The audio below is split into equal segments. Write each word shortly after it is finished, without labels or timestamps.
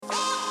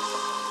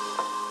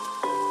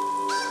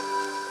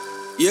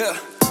Yeah,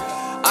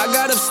 I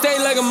got upstate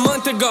like a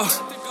month ago.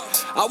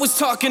 I was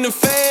talking to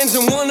fans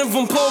and one of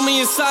them pulled me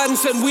aside and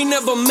said we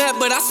never met,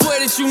 but I swear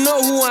that you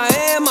know who I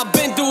am. I've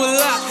been through a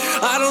lot.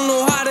 I don't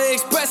know how to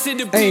express it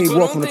to people. Hey,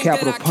 welcome to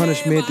Capital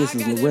Punishment. This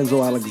is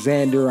Lorenzo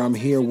Alexander. I'm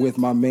here with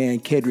my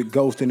man Kedrick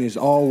Ghostin as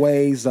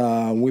always.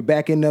 We're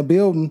back in the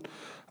building,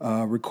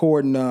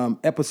 recording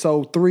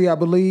episode 3, I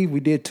believe. We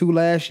did 2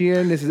 last year,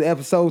 and this is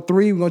episode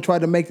 3. We're gonna try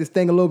to make this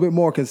thing a little bit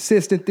more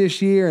consistent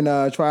this year,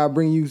 and try to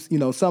bring you,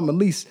 something at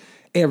least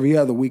every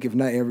other week, if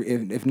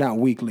not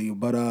weekly.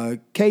 But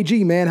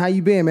KG, man, how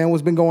you been, man?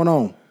 What's been going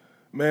on?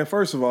 Man,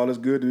 first of all, it's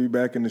good to be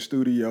back in the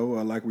studio.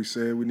 Like we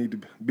said, we need to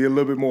be a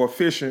little bit more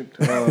efficient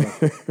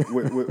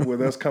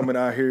with us coming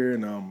out here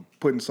and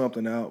putting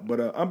something out. But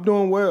I'm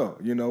doing well.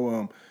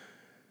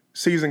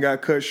 Season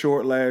got cut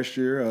short last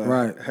year.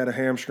 Right. Had a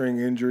hamstring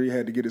injury,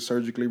 had to get it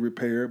surgically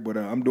repaired. But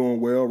I'm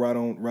doing well, right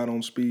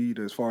on speed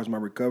as far as my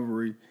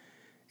recovery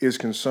is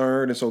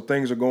concerned. And so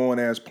things are going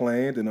as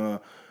planned. And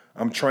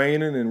I'm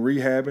training and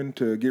rehabbing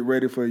to get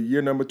ready for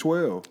year number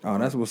 12. Oh,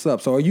 that's what's up.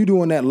 So are you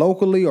doing that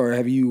locally, or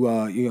have you,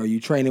 are you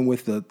training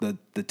with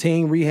the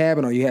team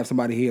rehabbing, or you have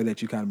somebody here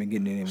that you kind of been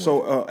getting in with?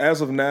 So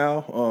as of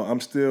now, I'm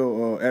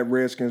still at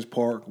Redskins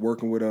Park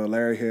working with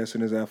Larry Hess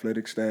and his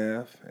athletic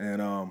staff.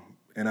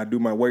 And I do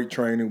my weight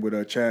training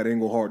with Chad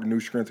Englehart, the new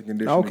strength and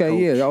conditioning coach.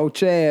 Okay, yeah, old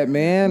Chad,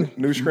 man.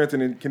 New strength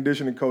and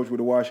conditioning coach with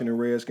the Washington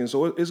Redskins.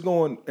 So it's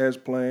going as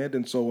planned.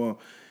 And so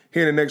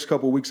here in the next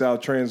couple of weeks, I'll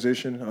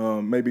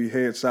transition, maybe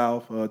head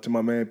south to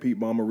my man Pete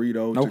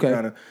Bomarito to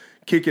kind of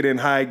kick it in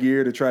high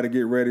gear to try to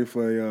get ready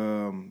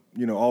for,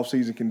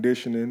 off-season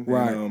conditioning.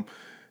 Right. And,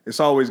 it's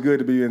always good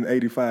to be in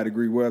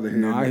 85-degree weather here.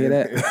 No, I hear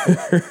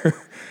that.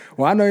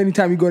 Well, I know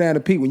anytime you go down to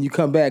Pete, when you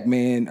come back,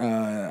 man,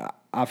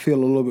 I feel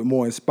a little bit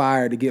more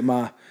inspired to get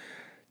my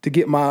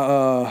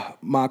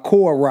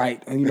core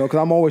right, because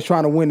I'm always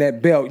trying to win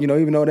that belt,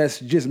 even though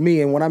that's just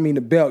me. And when I mean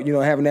the belt,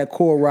 having that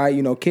core right,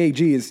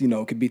 KG is,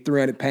 could be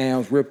 300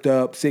 pounds, ripped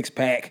up,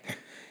 6-pack.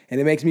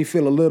 And it makes me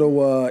feel a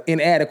little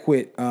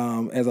inadequate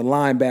as a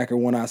linebacker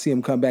when I see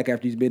him come back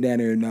after he's been down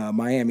there in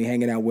Miami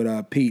hanging out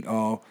with Pete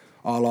all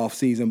off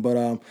season.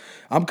 But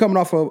I'm coming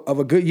off of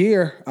a good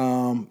year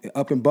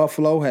up in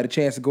Buffalo. Had a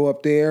chance to go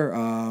up there,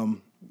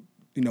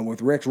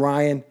 with Rex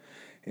Ryan.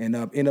 And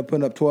ended up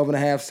putting up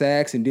 12.5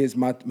 sacks and did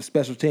my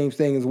special teams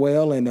thing as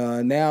well.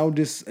 And now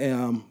just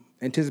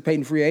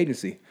anticipating free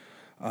agency.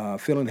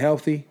 Feeling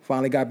healthy.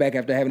 Finally got back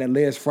after having that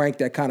Les Frank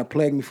that kind of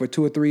plagued me for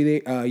 2 or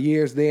 3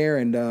 years there.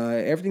 And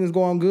everything is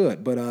going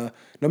good. But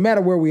no matter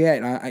where we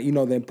at,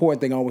 the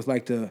important thing I always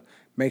like to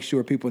make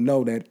sure people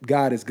know that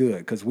God is good.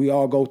 Because we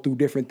all go through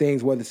different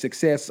things, whether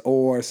success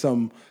or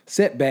some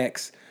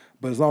setbacks.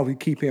 But as long as we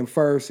keep him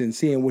first and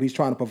seeing what he's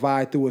trying to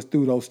provide through us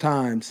through those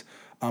times,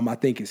 I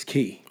think is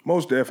key.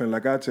 Most definitely.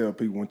 Like I tell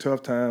people, when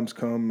tough times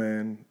come,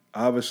 man,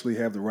 obviously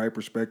have the right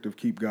perspective,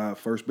 keep God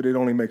first, but it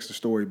only makes the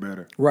story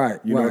better. Right.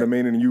 You know what I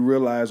mean? And you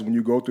realize when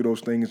you go through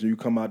those things and you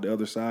come out the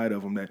other side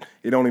of them that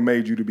it only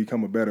made you to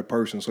become a better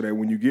person, so that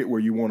when you get where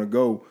you want to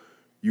go,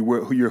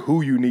 you're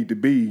who you need to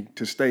be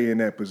to stay in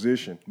that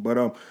position.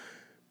 But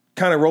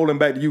kind of rolling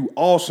back to you,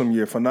 awesome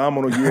year,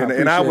 phenomenal year,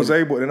 and I was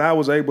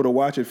able to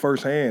watch it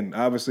firsthand.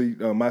 Obviously,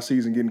 my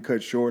season getting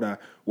cut short, I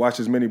watched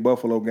as many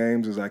Buffalo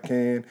games as I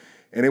can.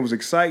 And it was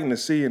exciting to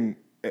see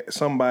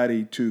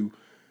somebody for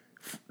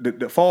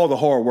all the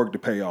hard work to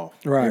pay off.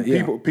 Right.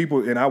 And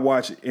people, and I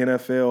watch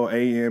NFL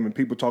AM and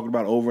people talking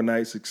about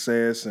overnight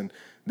success and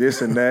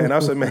this and that. And I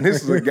said, man,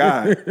 this is a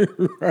guy.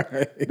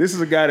 Right. This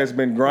is a guy that's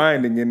been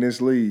grinding in this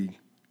league.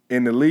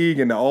 In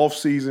the off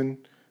season,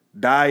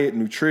 diet,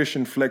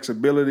 nutrition,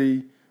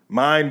 flexibility,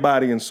 mind,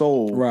 body, and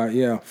soul. Right.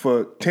 Yeah.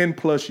 For 10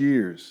 plus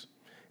years.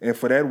 And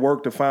for that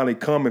work to finally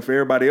come and for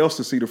everybody else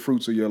to see the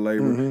fruits of your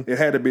labor, it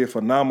had to be a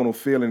phenomenal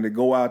feeling to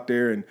go out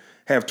there and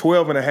have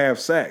 12.5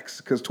 sacks,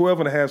 because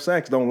 12.5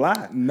 sacks don't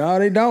lie. No,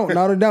 they don't. But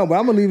I'm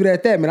going to leave it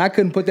at that, man. I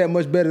couldn't put that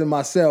much better than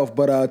myself.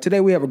 But today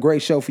we have a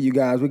great show for you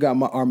guys. We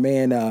got our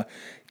man,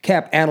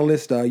 cap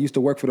analyst, used to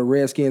work for the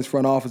Redskins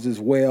front office as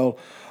well.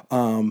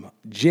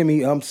 Jimmy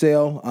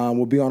Umsell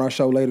will be on our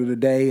show later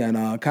today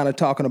and kind of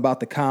talking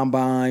about the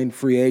combine,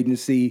 free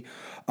agency,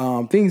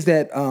 things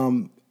that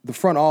the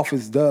front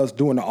office does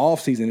during the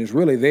offseason is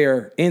really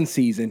their in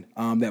season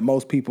that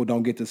most people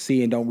don't get to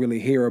see and don't really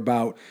hear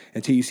about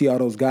until you see all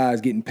those guys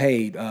getting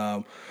paid.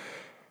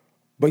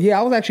 But yeah,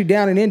 I was actually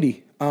down in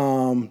Indy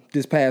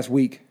this past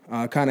week,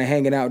 kind of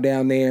hanging out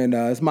down there. And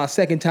it's my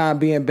second time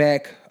being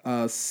back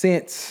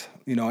since,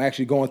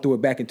 actually going through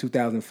it back in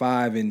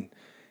 2005. And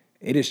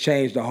it has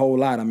changed a whole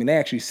lot. I mean, they're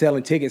actually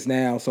selling tickets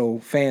now so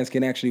fans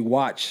can actually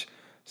watch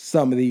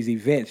some of these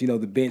events, the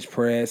bench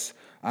press.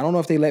 I don't know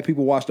if they let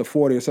people watch the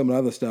 40 or some of the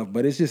other stuff,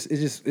 but it's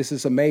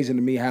just amazing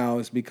to me how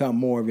it's become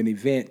more of an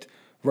event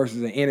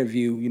versus an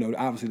interview.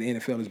 Obviously the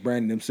NFL is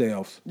branding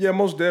themselves. Yeah,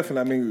 most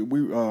definitely. I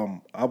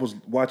mean, I was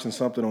watching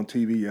something on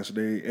TV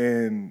yesterday,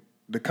 and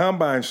the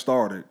combine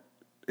started.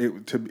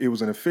 It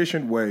was an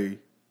efficient way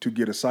to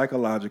get a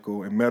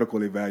psychological and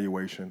medical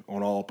evaluation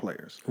on all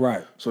players.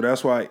 Right. So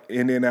that's why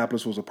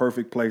Indianapolis was a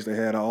perfect place. They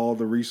had all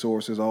the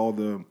resources, all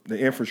the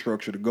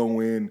infrastructure to go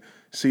in,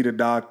 see the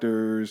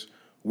doctors,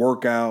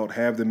 work out,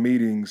 have the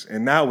meetings,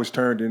 and now it's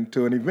turned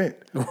into an event.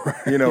 Right.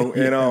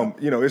 And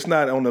it's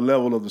not on the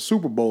level of the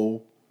Super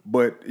Bowl,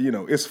 but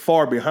it's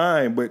far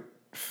behind. But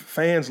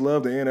fans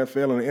love the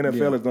NFL, and the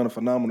NFL has done a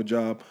phenomenal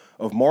job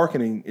of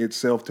marketing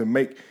itself to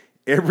make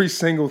every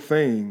single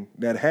thing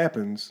that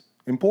happens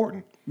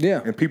important.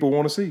 Yeah. And people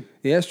want to see.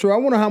 Yeah, that's true. I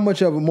wonder how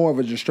much of more of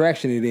a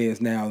distraction it is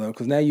now, though,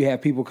 because now you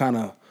have people kind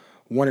of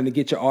wanting to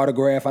get your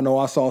autograph. I know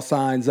I saw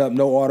signs up,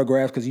 no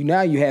autographs, because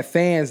now you have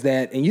fans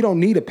that, and you don't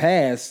need a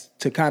pass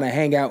to kind of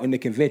hang out in the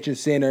convention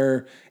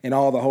center and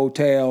all the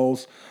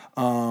hotels,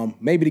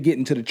 maybe to get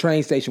into the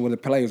train station where the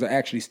players are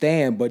actually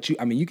staying. But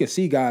you can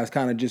see guys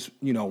kind of just,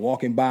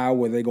 walking by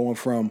where they're going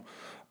from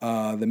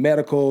the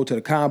medical to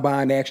the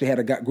combine. They actually had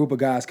a group of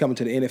guys coming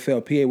to the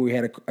NFLPA where we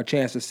had a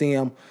chance to see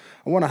them.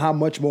 I wonder how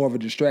much more of a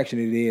distraction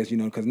it is,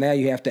 because now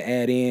you have to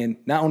add in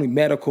not only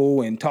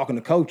medical and talking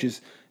to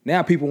coaches.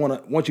 Now people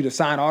want you to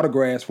sign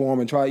autographs for them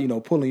and try,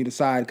 pulling you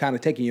aside, kind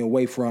of taking you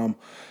away from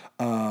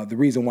the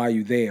reason why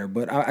you're there.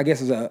 But I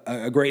guess it's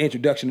a great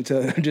introduction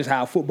to just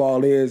how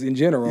football is in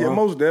general. Yeah,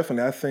 most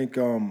definitely. I think,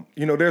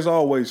 there's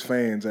always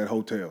fans at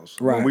hotels.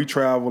 Right. When we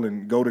travel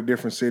and go to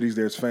different cities,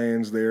 there's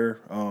fans there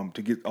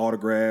to get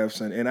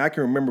autographs. And I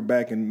can remember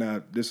back in,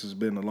 now this has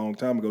been a long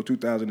time ago,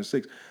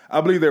 2006,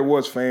 I believe there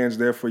was fans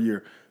there for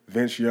your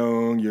Vince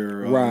Young,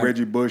 your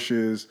Reggie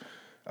Bushes,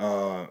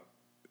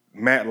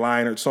 Matt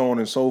Leinart, so on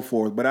and so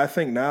forth. But I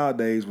think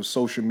nowadays with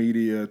social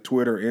media,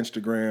 Twitter,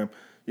 Instagram,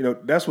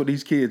 that's what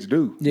these kids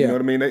do. Yeah. You know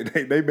what I mean?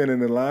 They've been in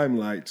the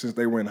limelight since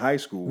they were in high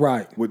school.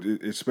 Right.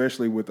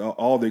 Especially with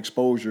all the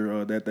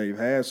exposure that they've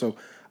had. So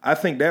I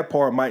think that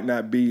part might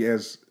not be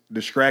as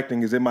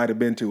distracting as it might have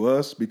been to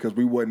us because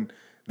we wasn't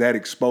that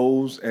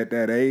exposed at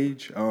that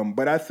age.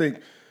 But I think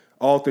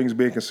all things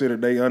being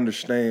considered, they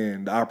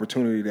understand the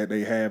opportunity that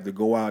they have to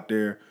go out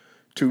there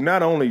to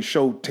not only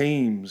show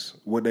teams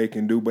what they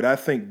can do, but I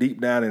think deep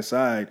down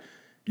inside,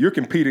 you're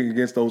competing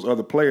against those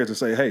other players to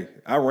say, hey,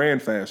 I ran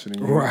faster than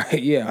you.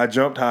 Right, yeah. I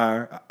jumped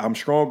higher. I'm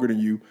stronger than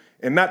you.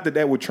 And not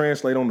that would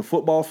translate on the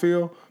football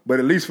field, but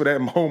at least for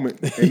that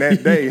moment and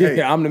that day,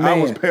 hey, I'm the man.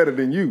 I was better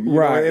than you.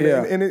 Right,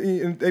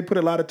 and they put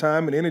a lot of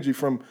time and energy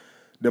from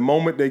the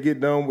moment they get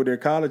done with their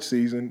college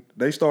season,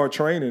 they start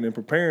training and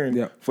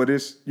preparing for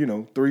this,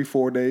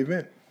 3-4 day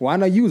event. Well, I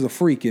know you was a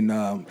freak in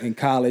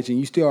college, and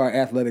you still are an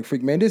athletic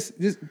freak, man. Just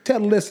tell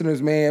the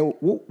listeners, man,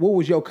 what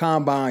was your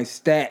combine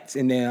stats,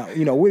 and then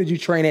what did you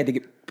train at to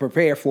get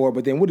prepared for?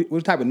 But then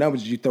what type of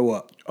numbers did you throw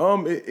up?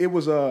 It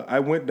was I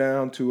went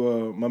down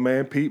to my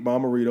man Pete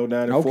Bomarito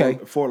down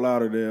in Fort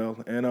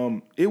Lauderdale,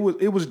 and it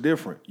was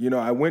different.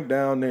 I went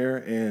down there,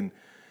 and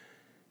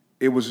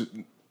it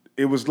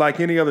was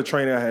like any other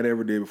training I had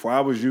ever did before.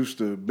 I was used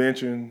to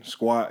benching,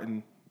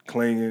 squatting,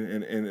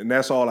 clinging, and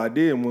that's all I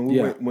did.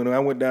 When I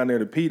went down there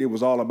to Pete, it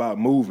was all about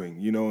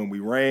moving, and we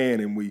ran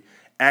and we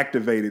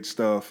activated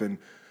stuff, and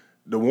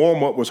the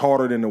warm up was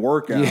harder than the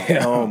workout.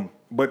 Yeah.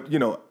 But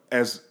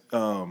as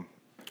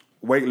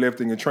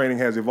weightlifting and training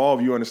has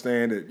evolved, you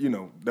understand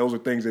that those are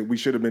things that we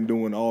should have been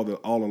doing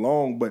all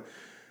along. But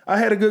I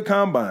had a good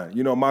combine.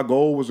 My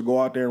goal was to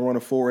go out there and run a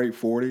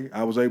 4.840.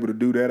 I was able to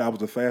do that. I was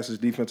the fastest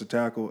defensive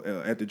tackle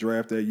at the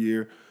draft that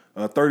year.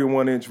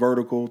 31-inch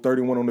vertical,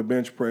 31 on the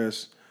bench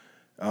press.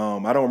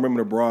 I don't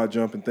remember the broad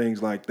jump and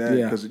things like that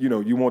because,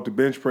 you want the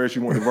bench press,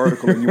 you want the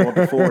vertical, and you want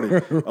the 40.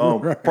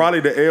 Right.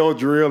 Probably the L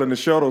drill and the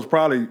shuttle is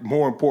probably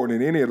more important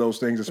than any of those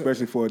things,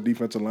 especially for a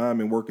defensive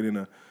lineman working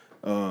in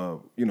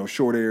a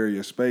short area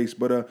of space.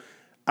 But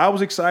I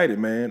was excited,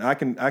 man. I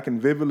can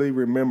vividly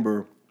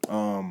remember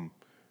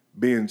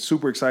being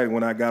super excited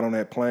when I got on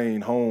that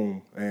plane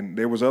home, and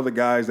there was other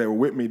guys that were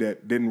with me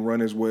that didn't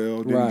run as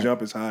well, didn't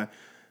jump as high,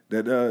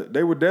 that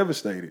they were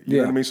devastated. You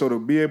know what I mean? So to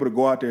be able to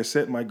go out there,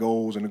 set my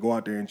goals, and to go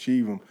out there and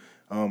achieve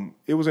them,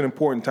 it was an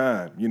important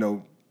time.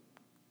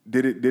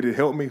 Did it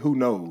help me? Who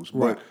knows?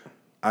 Right.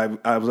 But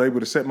I was able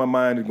to set my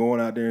mind to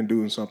going out there and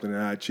doing something,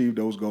 and I achieved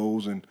those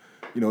goals, and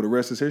the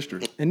rest is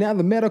history. And now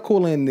the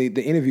medical and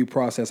the interview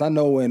process. I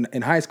know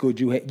in high school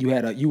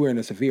you were in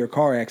a severe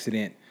car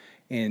accident,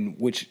 and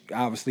which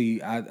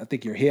obviously I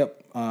think your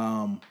hip.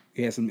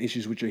 You had some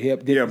issues with your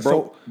hip.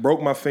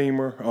 Broke my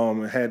femur.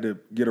 Had to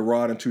get a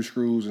rod and 2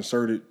 screws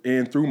inserted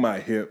in through my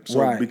hip.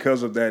 So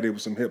because of that, it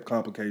was some hip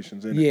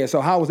complications in it. Yeah.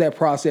 So how was that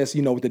process?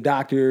 With the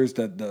doctors,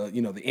 the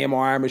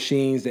MRI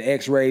machines, the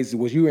X-rays.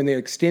 Was you in there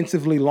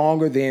extensively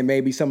longer than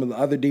maybe some of the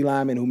other D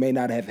linemen who may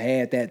not have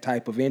had that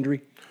type of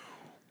injury?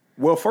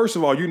 Well, first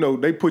of all,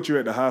 they put you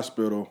at the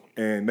hospital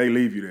and they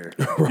leave you there.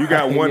 You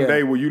got one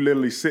day where you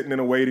literally sitting in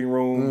a waiting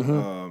room.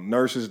 Mm-hmm.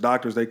 Nurses,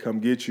 doctors, they come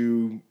get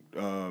you.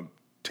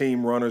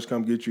 Team runners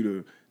come get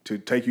you to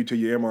take you to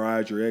your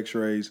MRIs, your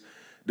X-rays.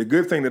 The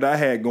good thing that I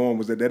had going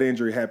was that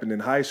injury happened in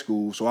high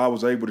school, so I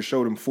was able to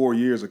show them 4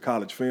 years of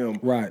college film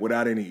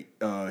without any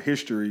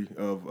history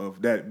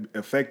of that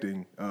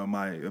affecting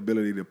my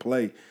ability to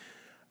play.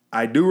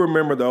 I do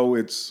remember, though,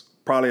 it's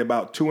probably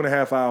about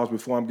 2.5 hours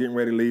before I'm getting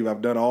ready to leave.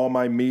 I've done all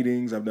my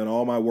meetings, I've done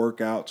all my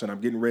workouts, and I'm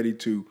getting ready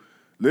to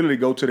literally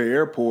go to the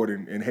airport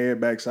and head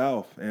back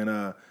south.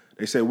 And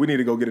they said, we need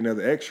to go get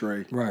another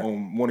x-ray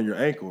on one of your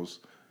ankles.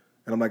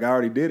 And I'm like, I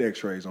already did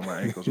x-rays on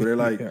my ankles. But they're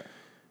like,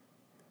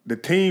 the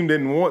team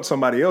didn't want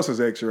somebody else's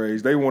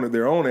x-rays. They wanted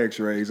their own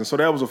x-rays. And so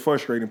that was a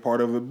frustrating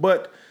part of it.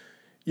 But,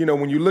 you know,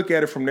 when you look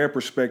at it from their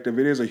perspective,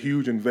 it is a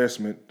huge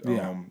investment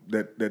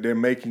that they're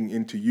making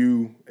into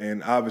you.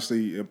 And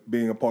obviously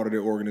being a part of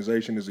their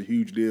organization is a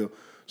huge deal.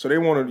 So they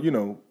want to, you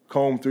know,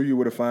 comb through you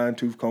with a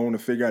fine-tooth comb to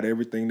figure out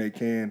everything they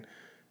can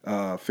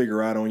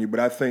figure out on you. But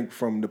I think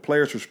from the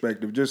player's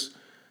perspective, just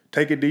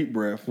take a deep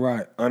breath.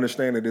 Right.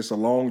 Understand that it's a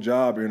long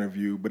job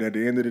interview, but at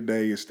the end of the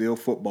day, it's still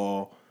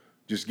football.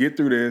 Just get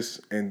through this,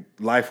 and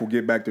life will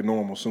get back to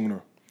normal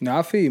sooner. No,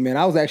 I feel you, man.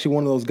 I was actually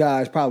one of those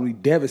guys probably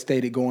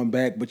devastated going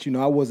back, but, you know,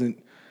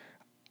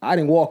 I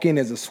didn't walk in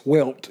as a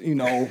svelte, you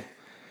know,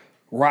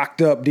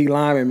 rocked up D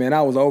lineman, man.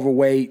 I was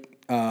overweight,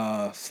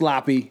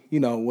 sloppy, you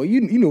know. Well,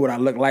 you knew what I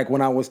looked like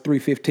when I was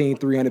 315,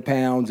 300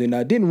 pounds, and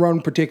didn't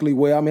run particularly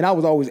well. I mean, I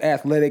was always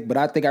athletic, but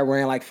I think I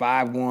ran like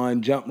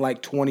 5'1", jumped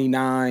like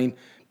 29,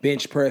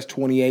 bench pressed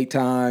 28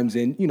 times,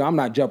 and, you know, I'm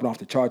not jumping off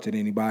the charts at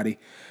anybody.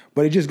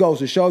 But it just goes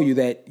to show you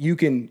that you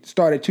can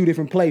start at two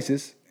different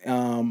places,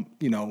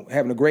 you know,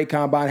 having a great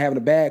combine, having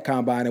a bad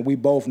combine, and we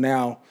both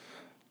now,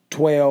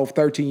 12,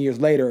 13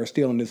 years later, are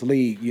still in this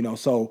league, you know.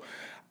 So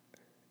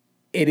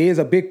it is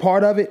a big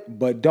part of it,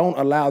 but don't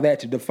allow that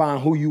to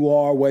define who you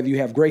are, whether you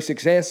have great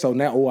success. So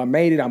now, I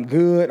made it, I'm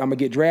good, I'm going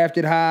to get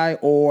drafted high.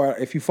 Or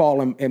if you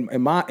fall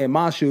in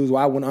my shoes,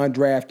 where I went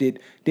undrafted,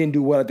 didn't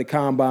do well at the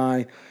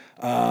combine,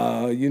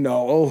 you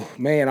know, oh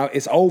man,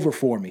 it's over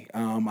for me.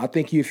 I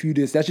think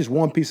that's just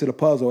one piece of the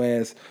puzzle.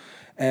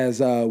 As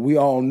we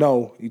all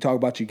know, you talk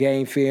about your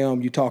game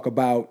film, you talk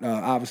about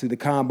obviously the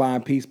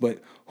combine piece, but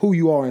who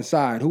you are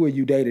inside, who are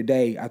you day to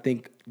day, I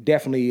think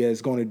definitely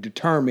is going to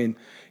determine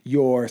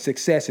your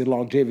success and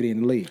longevity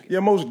in the league.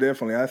 Yeah, most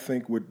definitely. I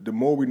think with the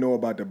more we know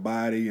about the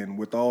body and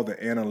with all the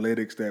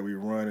analytics that we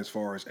run as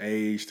far as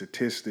age,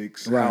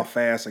 statistics, how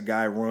fast a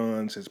guy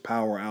runs, his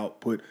power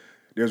output,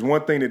 there's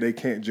one thing that they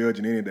can't judge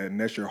in any of that, and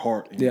that's your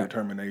heart and your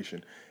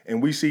determination.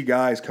 And we see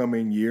guys come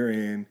in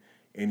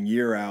and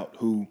year out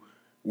who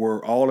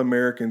were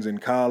All-Americans in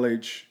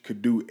college,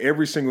 could do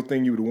every single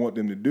thing you would want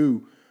them to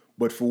do,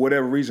 but for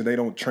whatever reason, they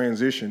don't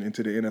transition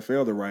into the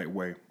NFL the right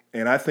way.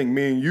 And I think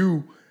me and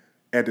you,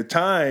 at the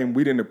time,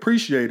 we didn't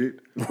appreciate it,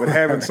 but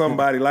having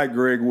somebody like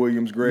Greg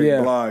Williams,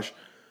 Greg Blash,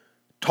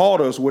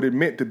 taught us what it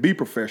meant to be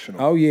professional.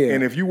 Oh, yeah.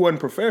 And if you wasn't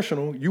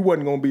professional, you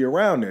wasn't going to be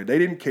around there. They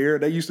didn't care.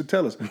 They used to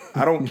tell us,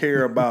 I don't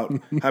care about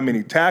how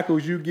many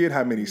tackles you get,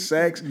 how many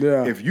sacks.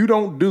 Yeah. If you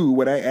don't do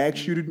what I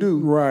asked you to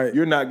do, right,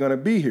 you're not going to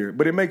be here.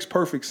 But it makes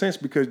perfect sense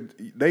because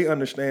they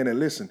understand that,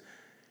 listen,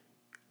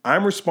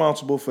 I'm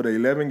responsible for the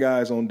 11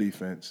 guys on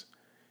defense.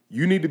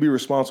 You need to be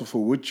responsible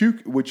for what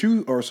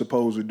you are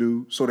supposed to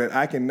do so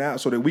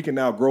that we can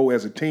now grow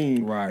as a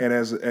team and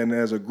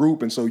as a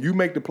group. And so you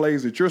make the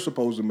plays that you're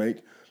supposed to make.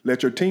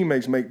 Let your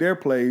teammates make their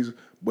plays,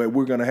 but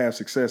we're going to have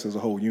success as a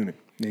whole unit.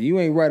 Yeah, you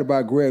ain't right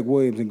about Greg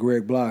Williams and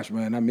Greg Blash,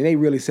 man. I mean, they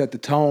really set the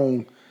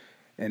tone.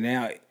 And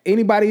now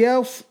anybody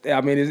else,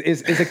 I mean,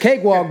 it's a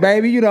cakewalk,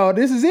 baby. You know,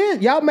 this is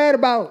it. Y'all mad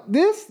about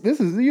this? This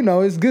is, you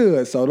know, it's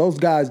good. So those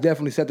guys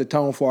definitely set the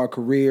tone for our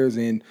careers.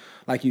 And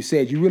like you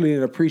said, you really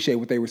didn't appreciate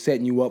what they were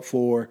setting you up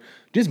for.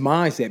 Just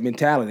mindset,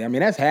 mentality. I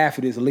mean, that's half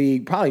of this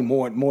league, probably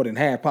more than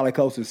half, probably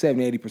close to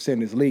 70-80% of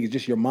this league. It's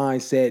just your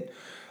mindset,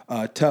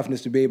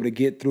 toughness to be able to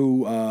get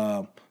through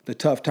the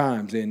tough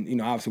times. And, you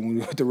know, obviously when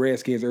we were with the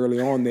Redskins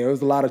early on there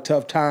was a lot of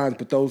tough times,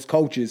 but those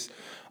coaches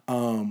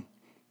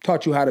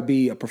taught you how to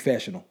be a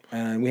professional.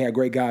 And we had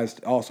great guys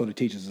also to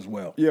teach us as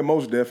well. Yeah,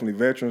 most definitely.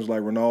 Veterans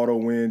like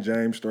Ronaldo Wynn,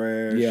 James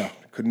Thrash,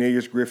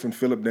 Cornelius Griffin,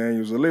 Philip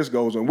Daniels, the list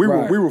goes on. We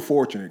were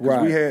fortunate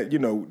because we had, you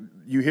know,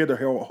 you hear the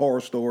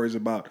horror stories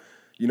about,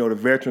 you know, the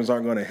veterans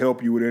aren't going to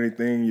help you with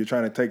anything. You're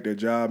trying to take their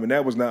job. And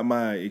that was not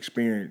my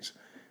experience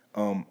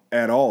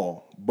at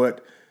all.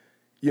 But,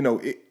 you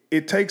know,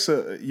 it takes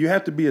you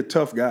have to be a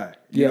tough guy.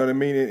 You know what I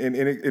mean? And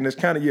it's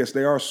kind of, yes,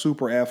 they are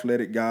super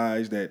athletic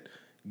guys that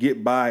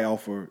get by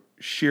off of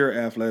sheer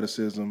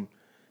athleticism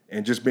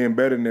and just being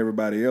better than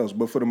everybody else.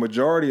 But for the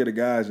majority of the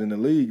guys in the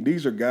league,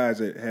 these are guys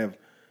that have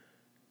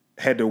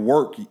had to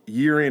work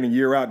year in and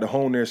year out to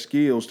hone their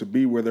skills to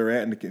be where they're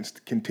at and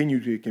to continue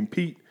to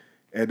compete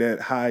at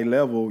that high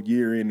level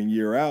year in and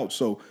year out.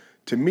 So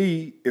to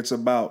me, it's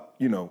about,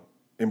 you know,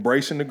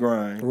 embracing the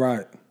grind.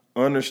 Right.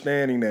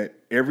 Understanding that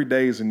every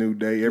day is a new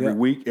day, every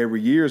week,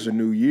 every year is a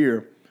new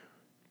year.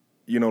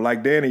 You know,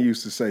 like Danny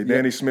used to say,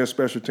 Danny Smith,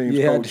 special teams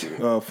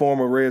coach,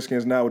 former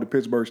Redskins, now with the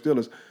Pittsburgh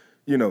Steelers,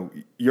 you know,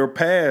 your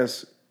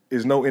past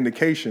is no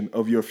indication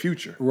of your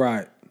future.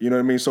 Right. You know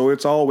what I mean? So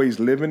it's always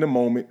live in the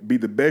moment, be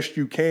the best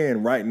you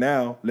can right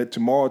now, let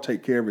tomorrow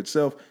take care of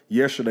itself.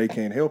 Yesterday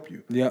can't help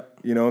you. Yep.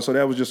 You know, so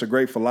that was just a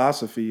great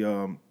philosophy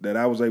that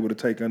I was able to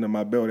take under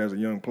my belt as a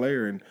young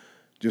player and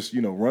just,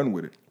 you know, run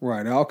with it.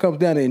 Right. It all comes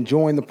down to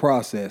enjoying the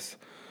process.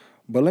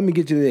 But let me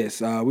get you to this.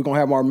 We're going to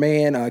have our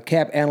man,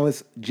 cap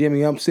analyst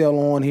Jimmy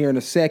Umpsell on here in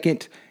a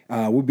second.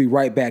 We'll be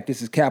right back.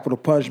 This is Capital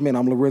Punishment.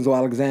 I'm Lorenzo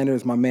Alexander.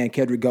 It's my man,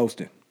 Kedrick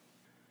Golston.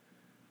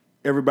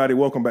 Everybody,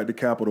 welcome back to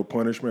Capital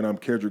Punishment. I'm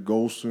Kedrick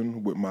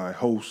Golston with my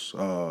host,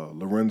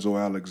 Lorenzo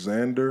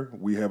Alexander.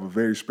 We have a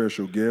very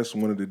special guest,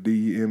 one of the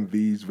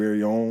DMV's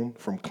very own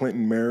from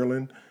Clinton,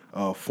 Maryland,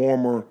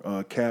 former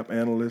cap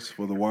analyst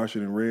for the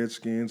Washington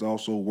Redskins,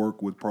 also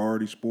worked with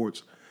Priority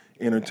Sports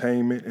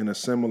Entertainment in a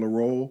similar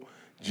role,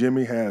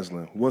 Jimmy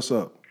Haslam. What's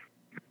up?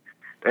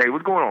 Hey,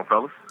 what's going on,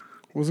 fellas?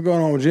 What's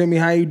going on, Jimmy?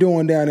 How you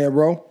doing down there,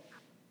 bro?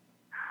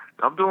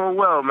 I'm doing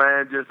well,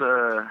 man. Just,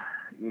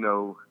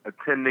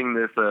 attending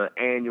this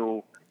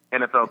annual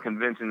NFL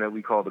convention that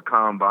we call the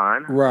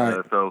Combine. Right.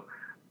 It's good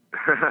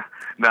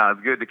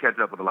to catch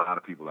up with a lot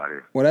of people out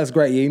here. Well, that's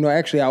great. Yeah,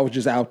 actually, I was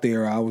just out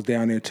there. I was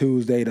down there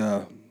Tuesday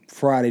to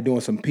Friday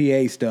doing some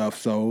PA stuff.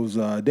 So it was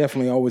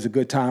definitely always a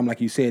good time, like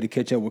you said, to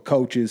catch up with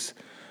coaches,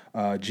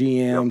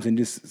 GMs, and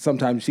just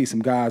sometimes you see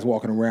some guys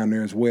walking around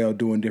there as well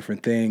doing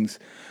different things.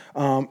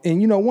 And,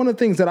 one of the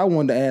things that I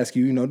wanted to ask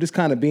you, just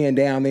kind of being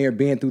down there,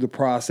 being through the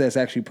process,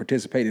 actually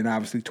participating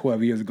obviously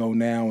 12 years ago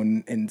now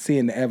and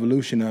seeing the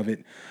evolution of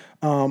it.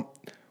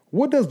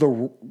 What does the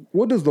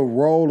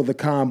role of the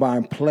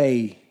Combine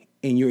play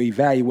in your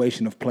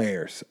evaluation of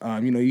players?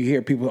 You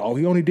hear people,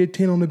 he only did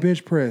 10 on the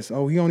bench press.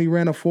 He only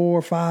ran a 4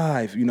 or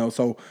 5,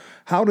 so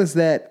how does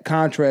that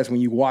contrast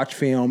when you watch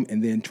film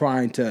and then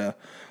trying to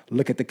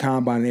look at the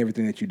Combine and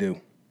everything that you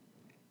do?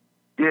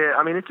 Yeah,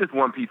 it's just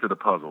one piece of the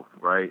puzzle,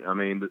 right?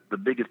 The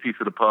biggest piece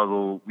of the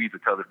puzzle, we used to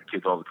tell this to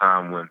kids all the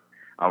time when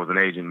I was an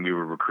agent and we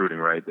were recruiting,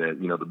 right? That,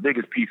 the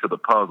biggest piece of the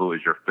puzzle is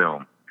your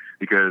film.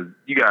 Because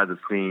you guys have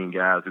seen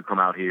guys who come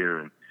out here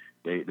and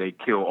they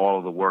kill all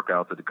of the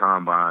workouts at the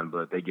Combine,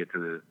 but they get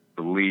to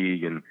the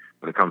league and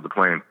when it comes to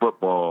playing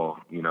football,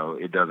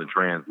 it doesn't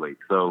translate.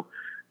 So,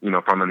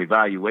 from an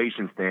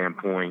evaluation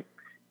standpoint,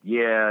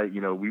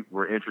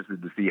 we're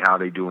interested to see how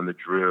they do in the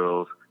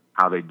drills,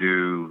 how they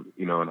do,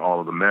 in all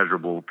of the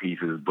measurable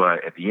pieces.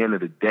 But at the end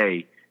of the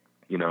day,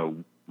 we're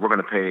going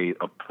to pay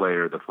a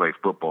player to play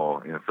football.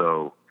 And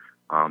so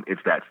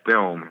it's that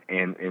film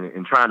and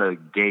trying to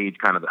gauge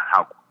kind of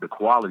how the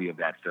quality of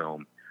that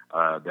film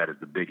that is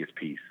the biggest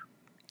piece.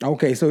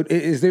 Okay, so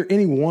is there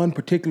any one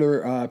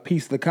particular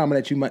piece of the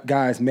Combine that you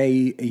guys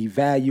may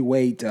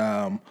evaluate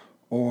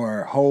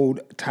or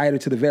hold tighter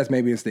to the vest?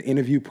 Maybe it's the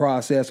interview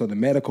process or the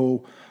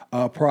medical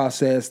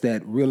process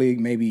that really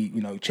maybe,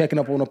 checking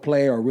up on a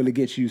player or really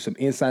gets you some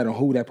insight on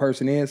who that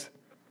person is?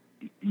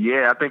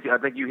 Yeah, I think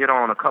you hit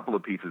on a couple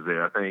of pieces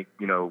there. I think,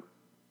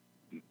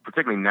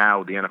 particularly now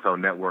with the NFL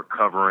Network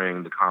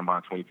covering the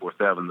Combine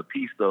 24/7, the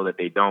piece, though, that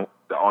the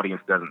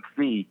audience doesn't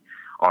see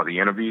are the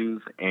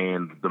interviews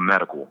and the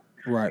medical.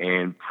 Right.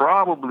 And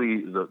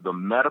probably the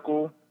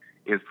medical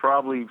is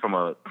probably from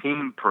a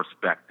team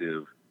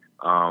perspective,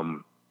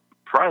 probably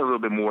a little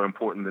bit more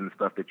important than the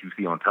stuff that you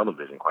see on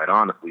television, quite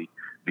honestly,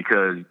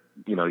 because,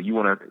 you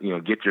want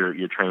to, get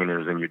your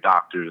trainers and your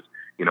doctors,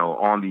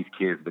 on these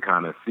kids to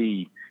kind of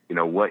see,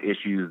 what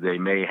issues they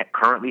may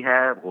currently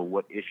have or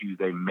what issues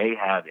they may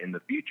have in the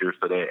future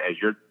so that as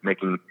you're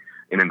making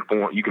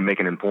you can make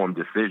an informed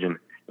decision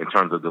in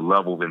terms of the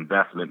level of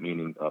investment,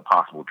 meaning a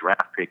possible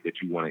draft pick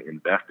that you want to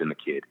invest in the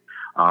kid.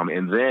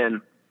 And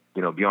then,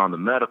 beyond the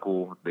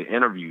medical, the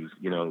interviews,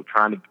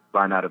 trying to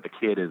find out if the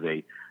kid is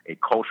a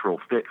cultural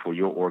fit for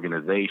your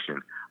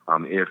organization,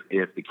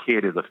 if the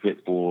kid is a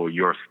fit for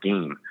your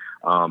scheme.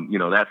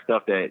 That's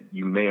stuff that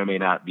you may or may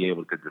not be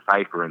able to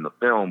decipher in the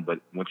film, but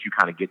once you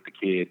kind of get the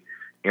kid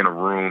in a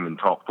room and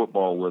talk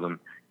football with them,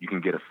 you can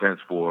get a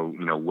sense for,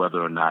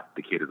 whether or not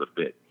the kid is a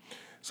fit.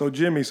 So,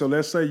 Jimmy,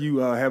 let's say you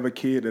have a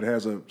kid that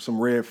has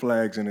some red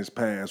flags in his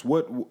past.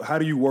 How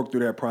do you work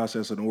through that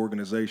process of an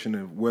organization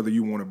and whether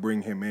you want to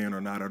bring him in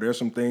or not? Are there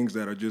some things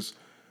that are just,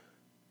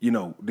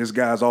 this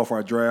guy's off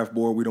our draft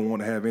board, we don't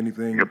want to have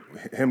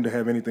him to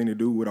have anything to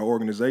do with our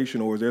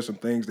organization? Or is there some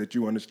things that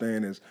you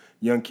understand as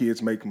young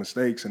kids make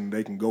mistakes and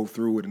they can go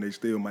through it and they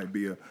still might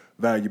be a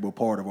valuable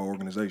part of our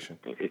organization?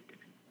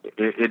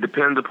 It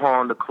depends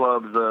upon the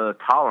club's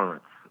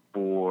tolerance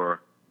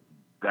for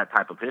that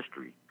type of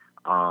history.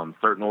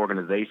 Certain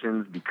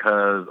organizations,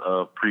 because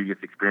of previous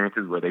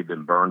experiences where they've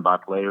been burned by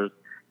players,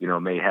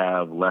 may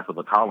have less of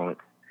a tolerance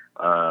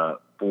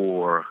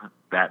for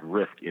that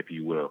risk, if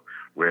you will.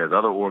 Whereas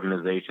other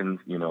organizations,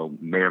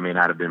 may or may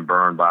not have been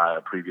burned by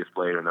a previous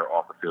player and their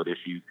off-the-field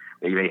issues.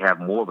 They may have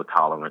more of a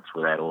tolerance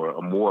for that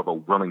or more of a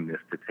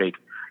willingness to take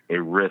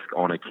a risk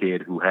on a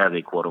kid who has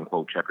a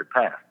quote-unquote checkered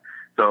past.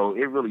 So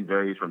it really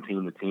varies from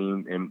team to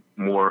team and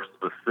more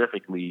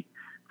specifically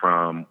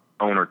from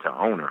owner to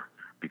owner,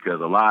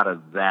 because a lot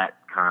of that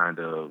kind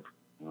of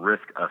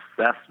risk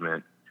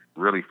assessment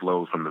really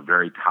flows from the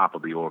very top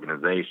of the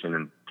organization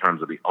in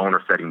terms of the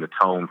owner setting the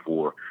tone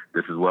for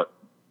this is what,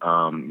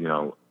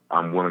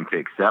 I'm willing to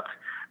accept,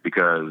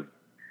 because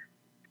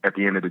at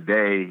the end of the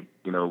day,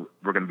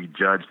 we're going to be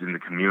judged in the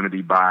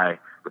community by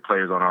the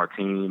players on our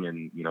team.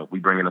 And, if we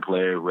bring in a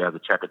player who has a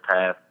checkered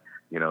past,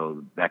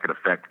 that could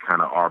affect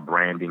kind of our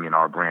branding and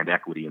our brand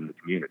equity in the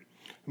community.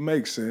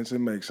 Makes sense. It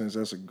makes sense.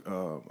 That's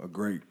a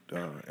great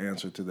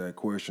answer to that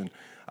question.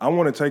 I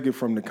want to take it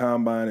from the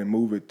combine and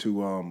move it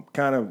to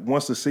kind of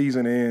once the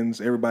season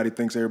ends, everybody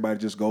thinks everybody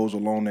just goes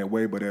along that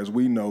way. But as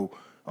we know,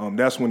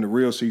 that's when the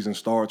real season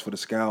starts for the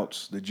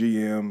scouts, the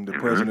GM, the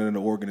president of the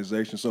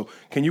organization. So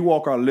can you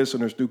walk our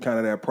listeners through kind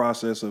of that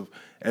process of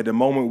at the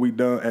moment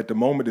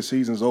the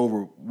season's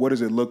over, what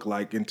does it look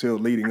like until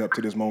leading up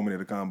to this moment at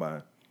the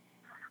combine?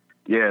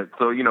 Yeah,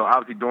 so,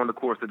 obviously during the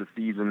course of the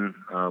season,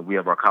 we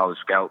have our college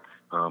scouts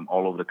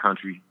all over the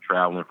country,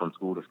 traveling from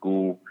school to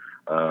school,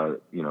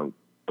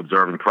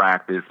 observing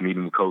practice,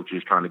 meeting with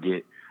coaches, trying to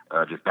get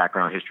just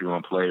background history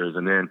on players.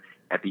 And then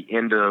at the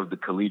end of the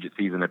collegiate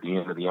season, at the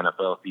end of the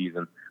NFL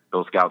season,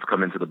 those scouts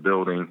come into the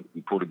building.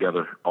 We pull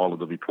together all of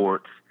the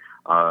reports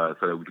so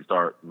that we can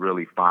start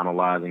really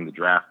finalizing the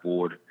draft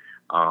board.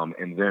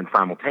 And then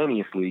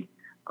simultaneously,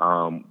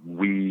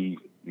 we,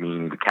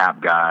 meaning the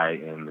cap guy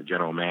and the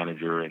general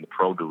manager and the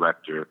pro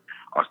director,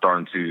 are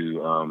starting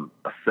to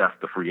assess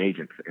the free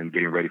agents and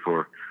getting ready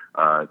for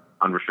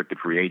unrestricted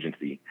free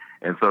agency.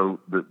 And so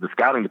the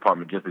scouting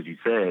department, just as you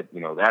said,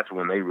 that's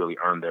when they really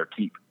earn their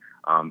keep,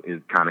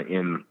 is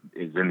in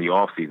the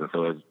off season.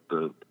 So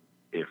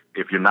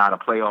if you're not a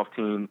playoff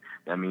team,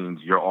 that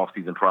means your off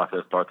season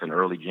process starts in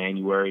early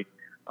January.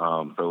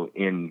 So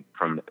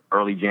from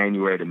early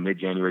January to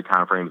mid-January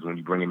timeframe is when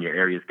you bring in your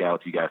area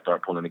scouts. You guys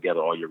start pulling together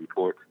all your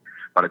reports.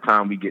 By the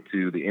time we get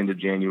to the end of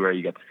January,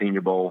 you got the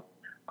Senior Bowl.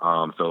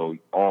 So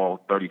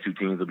all 32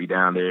 teams will be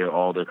down there,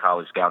 all the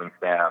college scouting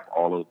staff,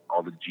 all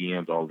the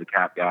GMs, all the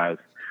cap guys,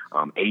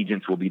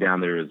 agents will be down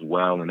there as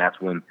well. And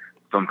that's when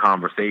some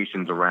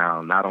conversations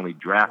around not only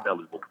draft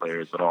eligible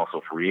players, but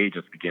also free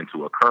agents begin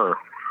to occur.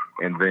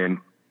 And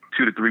then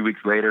 2 to 3 weeks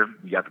later,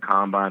 you got the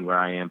combine where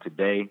I am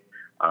today.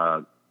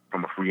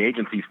 From a free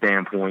agency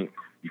standpoint,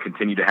 you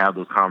continue to have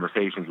those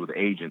conversations with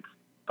agents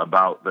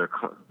about their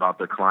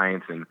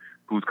clients and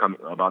who's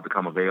about to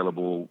come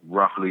available,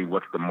 roughly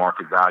what's the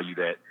market value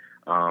that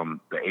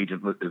the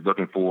agent is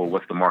looking for,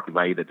 what's the market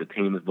value that the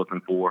team is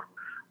looking for.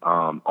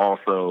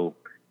 Also,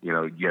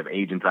 you have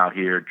agents out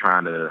here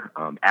trying to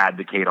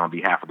advocate on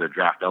behalf of their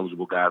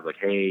draft-eligible guys, like,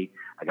 hey,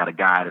 I got a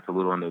guy that's a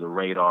little under the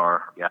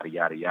radar, yada,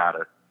 yada,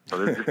 yada.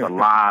 So there's just a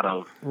lot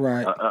of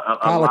right.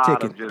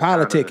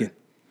 Politicking.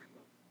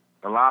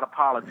 A lot of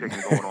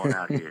politicking going on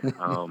out here.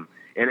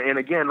 And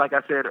again, like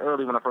I said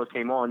earlier when I first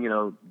came on,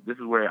 this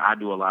is where I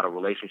do a lot of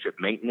relationship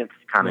maintenance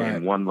kind of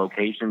in one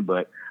location.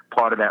 But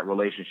part of that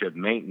relationship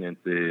maintenance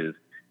is,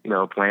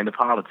 playing the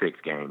politics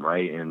game,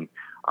 right? And,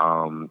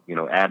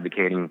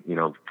 advocating,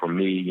 for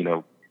me,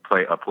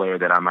 play a player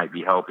that I might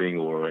be helping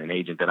or an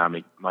agent that I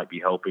might be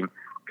helping.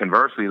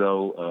 Conversely,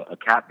 though, a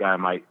cap guy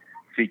might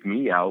seek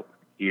me out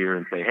here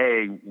and say,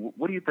 hey,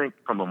 what do you think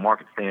from a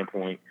market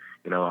standpoint?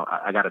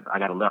 I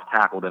got a left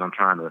tackle that I'm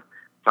trying to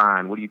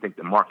sign. What do you think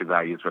the market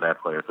value is for that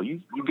player? So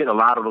you get a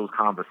lot of those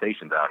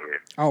conversations out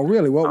here. Oh,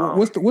 really? Well,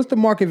 what's the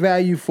market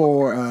value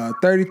for a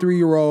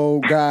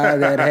 33-year-old guy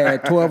that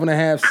had 12 and a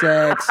half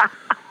sacks,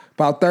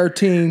 about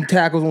 13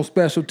 tackles on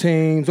special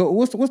teams?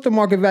 What's the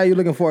market value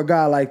looking for a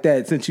guy like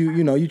that? Since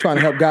you trying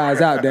to help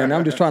guys out there, and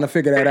I'm just trying to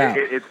figure that out.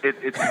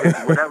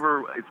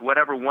 It's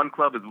whatever one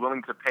club is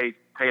willing to pay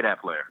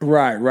that player.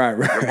 Right.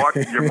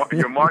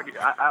 Your market.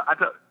 I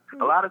tell.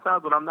 A lot of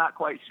times when I'm not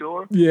quite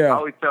sure, I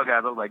always tell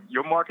guys, I was like,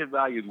 your market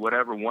value is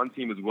whatever one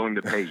team is willing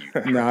to pay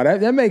you. No,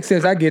 that makes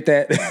sense. I get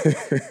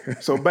that.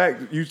 So back,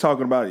 you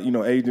talking about,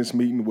 agents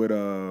meeting with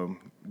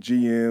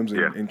GMs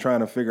and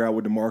trying to figure out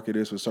what the market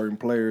is for certain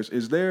players.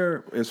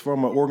 Is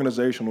from an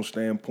organizational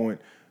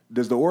standpoint,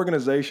 does the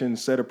organization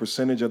set a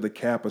percentage of the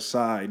cap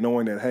aside,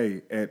 knowing that,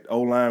 hey, at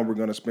O-line, we're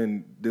going to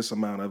spend this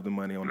amount of the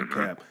money on the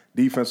cap,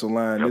 defensive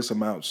line, this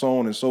amount, so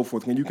on and so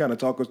forth? Can you kind of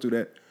talk us through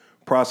that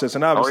process?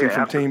 And obviously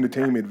from team to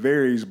team it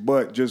varies,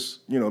 but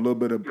just, a little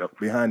bit of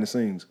behind the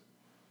scenes.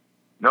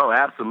 No,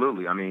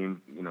 absolutely. I mean,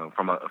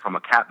 from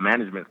a cap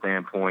management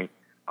standpoint,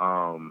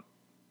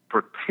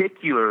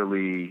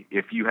 particularly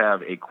if you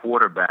have a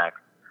quarterback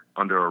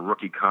under a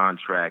rookie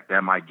contract,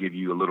 that might give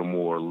you a little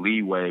more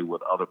leeway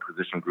with other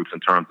position groups in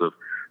terms of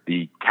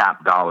the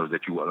cap dollars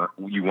that you want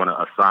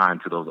to assign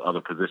to those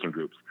other position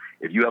groups.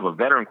 If you have a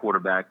veteran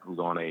quarterback who's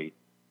on a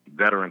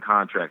veteran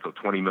contract of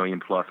 $20 million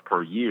plus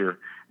per year,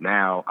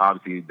 now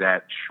obviously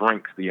that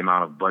shrinks the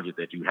amount of budget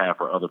that you have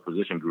for other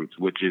position groups,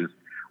 which is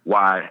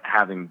why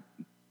having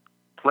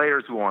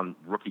players who are on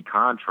rookie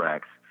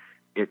contracts,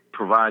 it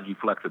provides you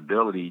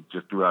flexibility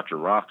just throughout your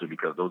roster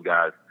because those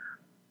guys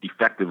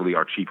effectively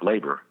are cheap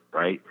labor,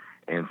 right?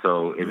 And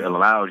so it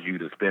allows you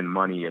to spend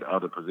money at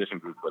other position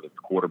groups, whether it's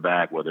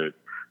quarterback, whether it's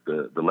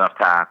the left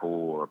tackle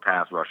or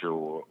pass rusher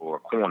or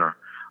corner.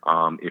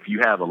 If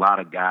you have a lot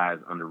of guys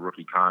under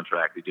rookie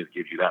contract, it just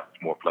gives you that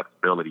much more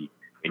flexibility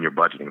in your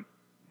budgeting.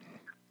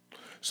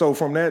 So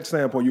from that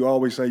standpoint, you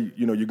always say,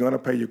 you're going to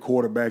pay your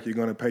quarterback, you're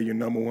going to pay your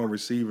number one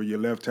receiver, your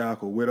left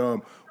tackle. With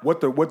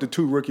what the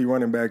two rookie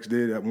running backs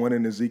did, one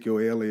in Ezekiel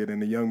Elliott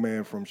and the young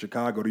man from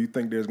Chicago, do you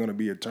think there's going to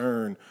be a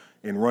turn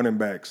in running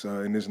backs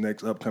in this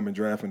next upcoming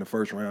draft in the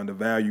first round, the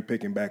value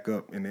picking back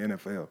up in the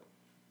NFL?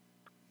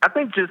 I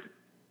think just,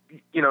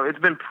 it's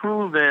been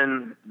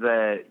proven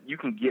that you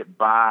can get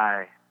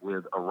by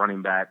with a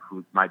running back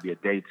who might be a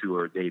day 2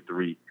 or a day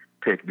 3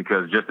 pick,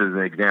 because just as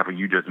an example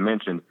you just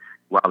mentioned,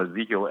 while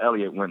Ezekiel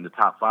Elliott went in the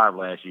top 5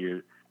 last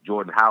year,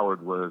 Jordan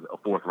Howard was a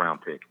 4th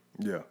round pick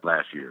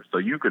last year. So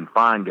you can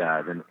find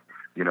guys, and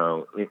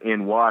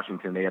in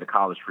Washington they had a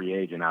college free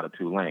agent out of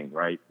Tulane,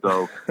 right?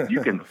 So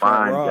you can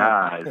find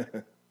guys.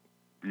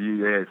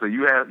 Yeah, so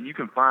you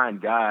can find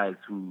guys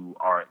who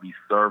are at least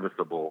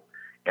serviceable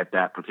at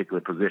that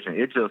particular position.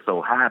 It just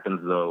so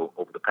happens, though,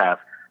 over the past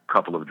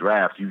couple of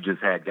drafts, you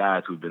just had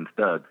guys who've been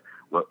studs,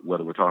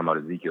 whether we're talking about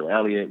Ezekiel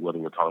Elliott, whether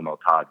we're talking about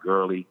Todd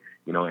Gurley,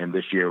 and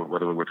this year,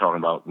 whether we're talking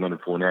about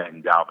Leonard Fournette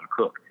and Dalvin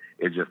Cook.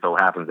 It just so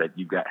happens that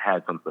you've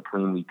had some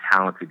supremely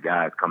talented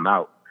guys come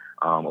out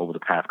over the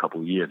past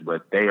couple of years,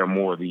 but they are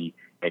more the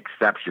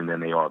exception than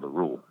they are the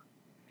rule.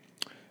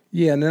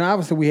 Yeah, and then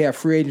obviously we have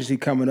free agency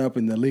coming up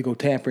in the legal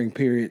tampering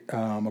period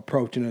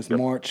approaching us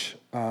March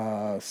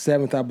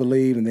 7th, I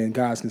believe, and then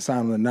guys can sign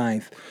on the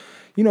 9th.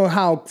 You know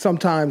how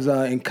sometimes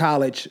in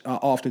college,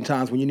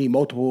 oftentimes when you need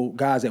multiple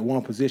guys at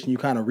one position, you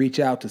kind of reach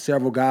out to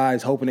several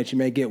guys hoping that you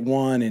may get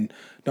one and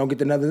don't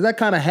get another. Does that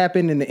kind of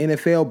happen in the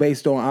NFL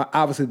based on,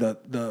 obviously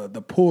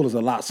the pool is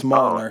a lot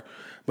smaller,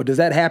 but does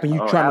that happen?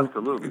 You trying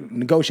to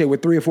negotiate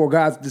with 3 or 4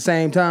 guys at the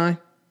same time?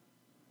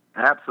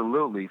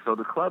 Absolutely. So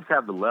the clubs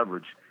have the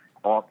leverage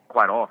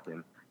quite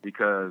often,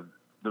 because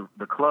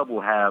the club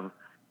will have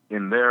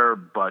in their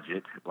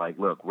budget, like,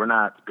 look, we're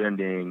not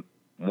spending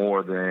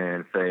more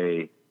than,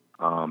 say,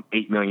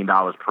 $8 million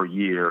per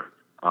year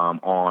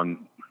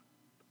on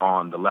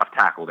the left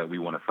tackle that we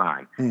want to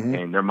sign. Mm-hmm.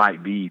 And there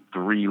might be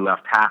 3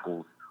 left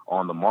tackles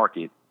on the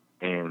market.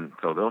 And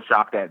so they'll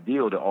shop that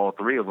deal to all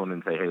 3 of them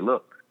and say, hey,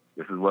 look,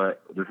 this is what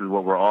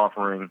we're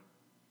offering.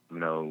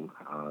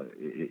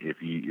 If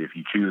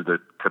you choose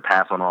to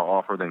pass on our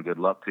offer, then good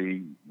luck to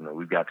you.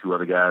 We've got 2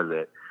 other guys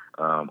that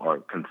are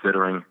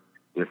considering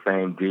the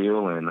same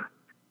deal, and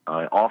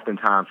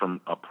oftentimes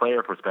from a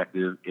player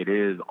perspective,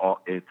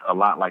 it's a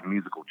lot like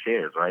musical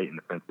chairs, right? In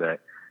the sense that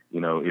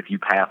if you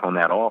pass on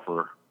that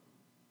offer,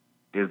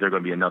 is there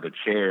going to be another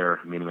chair,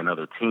 meaning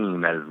another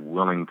team that is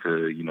willing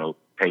to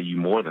pay you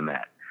more than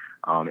that?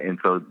 And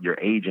so your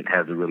agent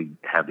has to really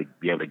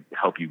be able to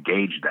help you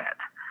gauge that.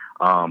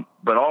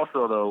 But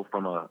also, though,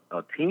 from a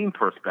team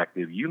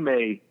perspective, you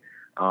may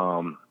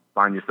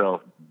find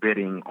yourself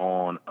bidding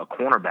on a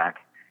cornerback,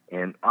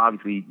 and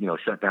obviously,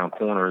 shutdown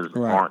corners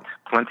aren't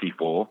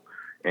plentiful,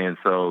 and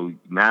so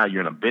now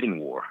you're in a bidding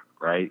war,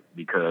 right?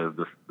 Because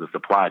the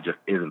supply just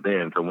isn't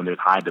there, and so when there's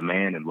high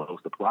demand and low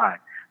supply,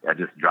 that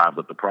just drives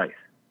up the price.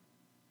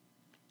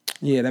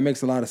 Yeah, that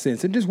makes a lot of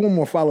sense. And just one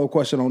more follow-up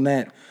question on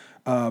that.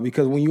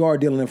 Because when you are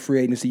dealing in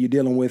free agency, you're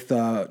dealing with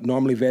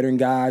normally veteran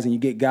guys, and you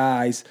get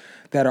guys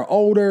that are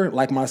older,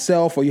 like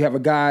myself, or you have a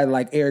guy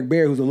like Eric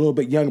Berry who's a little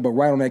bit younger, but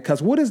right on that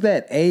cusp. What is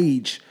that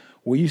age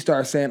where you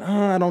start saying,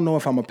 I don't know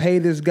if I'm going to pay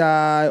this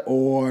guy,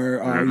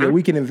 or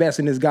we can invest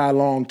in this guy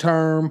long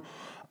term?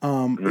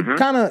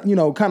 Kind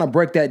of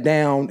break that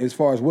down as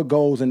far as what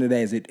goes into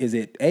that. Is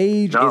it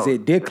age? No. Is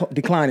it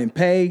decline in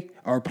pay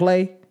or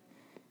play?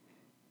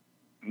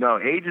 No,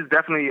 age is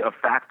definitely a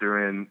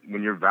factor in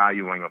when you're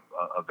valuing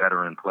a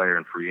veteran player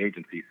in free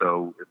agency.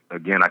 So,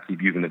 again, I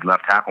keep using the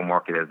left tackle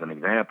market as an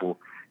example.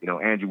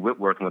 Andrew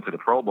Whitworth went to the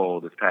Pro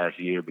Bowl this past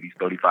year, but he's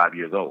 35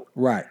 years old.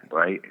 Right.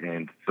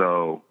 And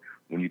so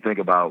when you think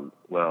about,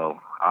 well,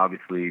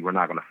 obviously we're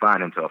not going to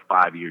sign him to a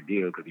 5-year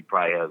deal because he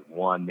probably has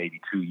 1, maybe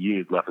 2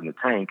 years left in the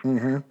tank,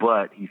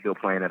 but he's still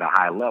playing at a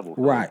high level.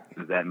 So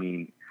does that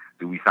mean,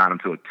 do we sign him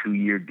to a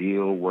 2-year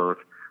deal worth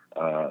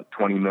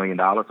 $20 million,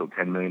 so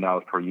 $10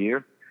 million per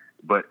year?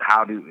 But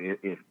how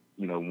when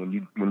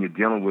you're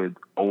dealing with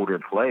older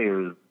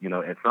players,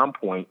 at some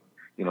point,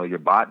 their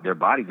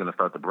body's going to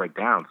start to break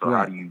down. So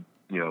how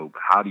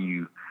do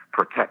you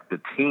protect the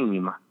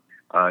team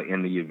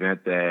in the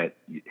event that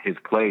his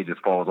play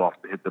just falls off,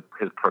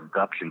 his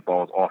production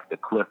falls off the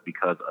cliff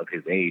because of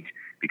his age,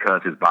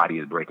 because his body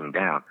is breaking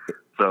down?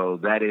 So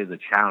that is a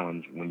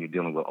challenge when you're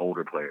dealing with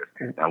older players.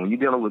 Now, when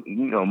you're dealing with,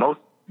 most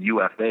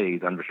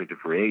UFAs, unrestricted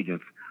free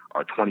agents,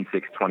 are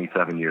 26,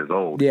 27 years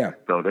old. Yeah.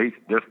 So they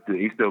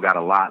still got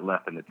a lot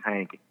left in the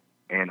tank.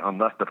 And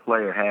unless the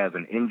player has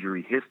an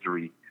injury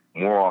history,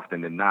 more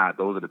often than not,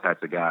 those are the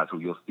types of guys who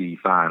you'll see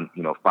sign,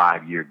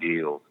 5-year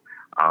deals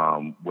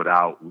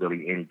without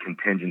really any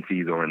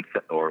contingencies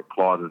or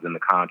clauses in the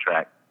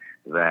contract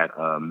that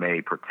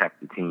may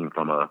protect the team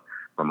from a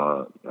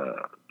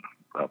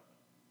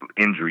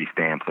injury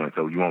standpoint.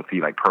 So you won't see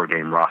like per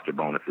game roster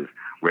bonuses,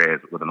 whereas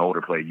with an older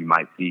player, you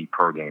might see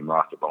per game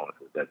roster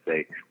bonuses that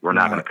say, we're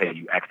not going to pay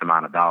you X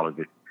amount of dollars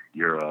if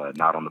you're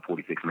not on the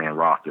 46-man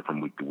roster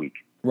from week to week.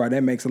 Right.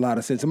 That makes a lot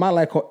of sense. And my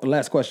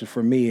last question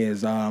for me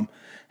is,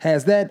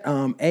 has that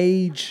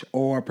age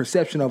or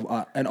perception of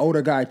an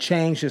older guy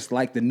changed, just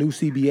like the new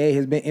CBA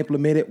has been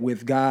implemented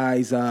with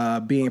guys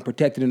being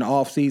protected in the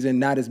offseason,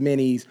 not as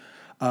many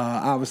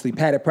obviously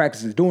padded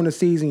practices during the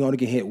season, you only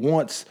get hit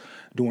once.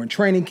 During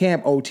training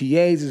camp,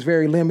 OTAs is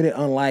very limited,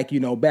 unlike,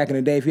 back in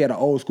the day, if you had an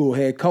old school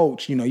head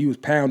coach, you was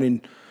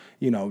pounding,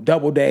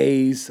 double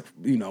days,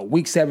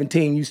 week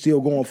 17, you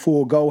still going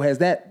full go. Has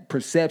that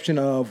perception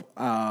of,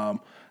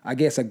 I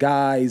guess, a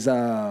guy's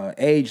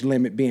age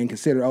limit being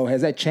considered,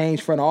 has that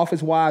changed front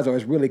office wise, or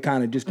is really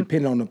kind of just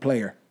dependent on the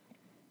player?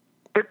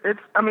 It's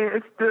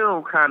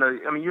still kind of,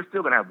 you're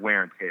still going to have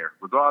wear and tear,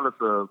 regardless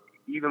of,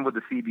 even with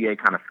the CBA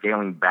kind of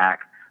scaling back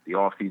the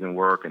off-season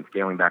work and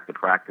scaling back the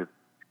practice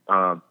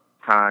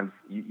times,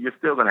 you're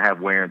still going to have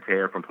wear and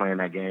tear from playing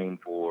that game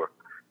for,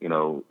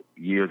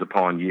 years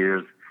upon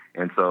years.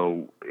 And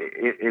so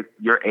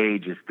your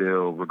age is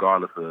still,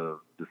 regardless of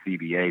the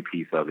CBA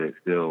piece of it,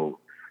 still,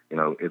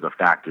 is a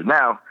factor.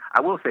 Now,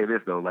 I will say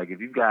this, though, like if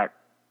you've got,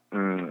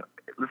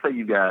 let's say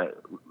you've got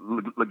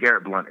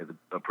LeGarrette Blount is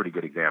a pretty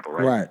good example,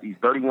 right? Right. He's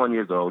 31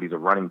 years old. He's a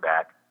running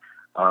back,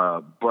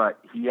 but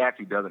he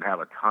actually doesn't have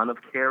a ton of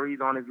carries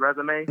on his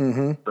resume.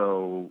 Mm-hmm.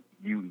 So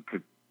you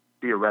could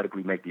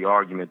theoretically make the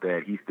argument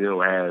that he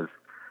still has,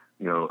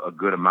 a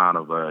good amount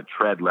of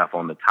tread left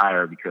on the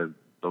tire because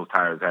those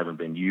tires haven't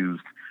been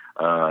used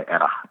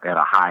at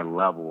a high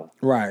level,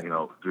 right?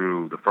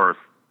 Through the first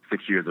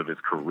 6 years of his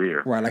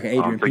career, right? Like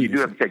Adrian so Peterson. You do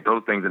have to take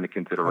those things into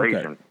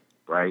consideration, okay.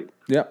 Right?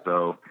 Yep.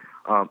 So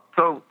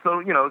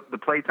the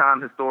play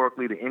time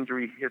historically, the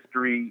injury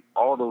history,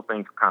 all those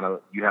things kind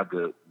of, you have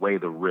to weigh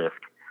the risk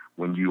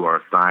when you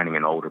are signing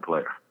an older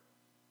player.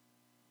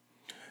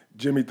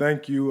 Jimmy,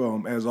 thank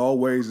you. As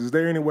always, is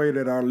there any way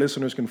that our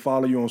listeners can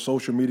follow you on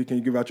social media? Can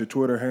you give out your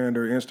Twitter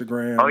handle or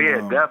Instagram? Oh,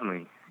 yeah,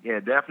 definitely. Yeah,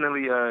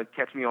 definitely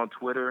catch me on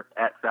Twitter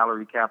at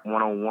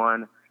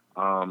SalaryCap101.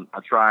 I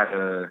try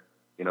to,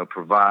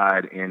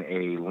 provide in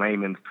a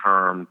layman's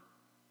term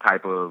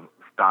type of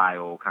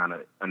style kind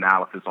of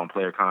analysis on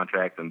player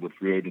contracts, and with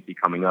free agency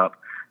coming up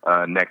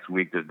next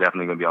week, there's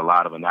definitely going to be a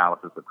lot of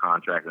analysis of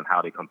contracts and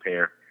how they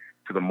compare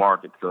to the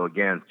market. So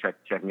again,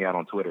 check me out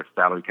on Twitter,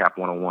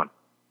 SalaryCap101.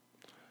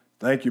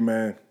 Thank you,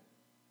 man.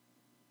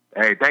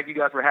 Hey, thank you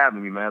guys for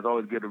having me, man. It's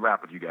always good to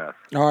rap with you guys.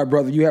 All right,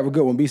 brother. You have a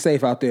good one. Be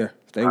safe out there.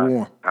 Stay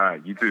warm. All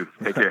right, you too.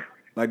 Take care.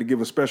 I'd like to give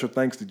a special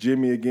thanks to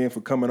Jimmy again for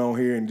coming on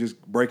here and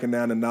just breaking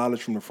down the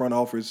knowledge from the front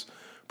office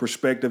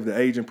perspective, the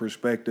agent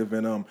perspective.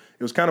 And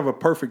it was kind of a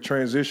perfect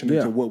transition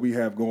into what we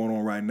have going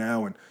on right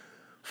now. And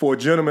for a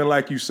gentleman,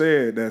 like you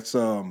said, that's,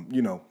 will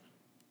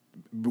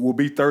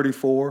be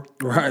 34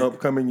 right.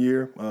 upcoming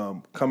year,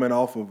 coming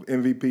off of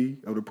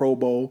MVP of the Pro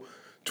Bowl,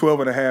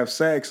 12 and a half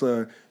sacks.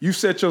 You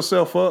set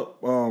yourself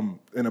up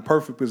in a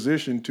perfect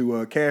position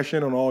to cash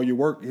in on all your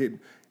work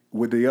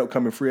with the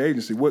upcoming free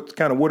agency. What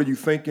are you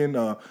thinking?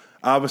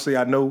 Obviously,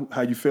 I know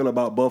how you feel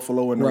about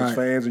Buffalo and those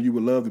fans, and you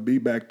would love to be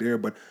back there.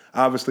 But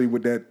obviously,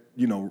 with that,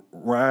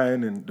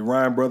 Ryan and the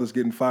Ryan brothers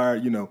getting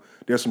fired,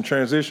 there's some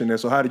transition there.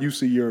 So how do you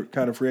see your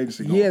kind of free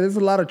agency going? Yeah, there's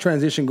a lot of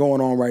transition going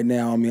on right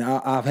now. I mean,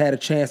 I've had a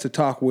chance to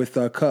talk with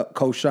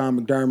Coach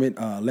Sean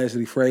McDermott,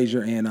 Leslie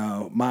Frazier, and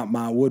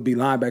my would-be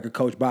linebacker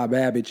coach, Bob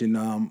Babbage,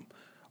 and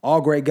all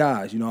great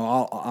guys.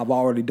 I've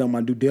already done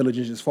my due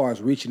diligence as far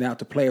as reaching out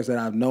to players that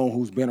I've known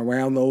who's been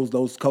around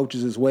those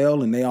coaches as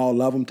well, and they all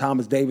love them.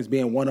 Thomas Davis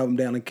being one of them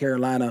down in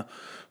Carolina,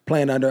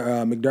 playing under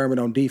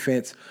McDermott on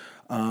defense.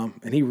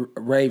 And he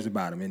raves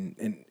about him.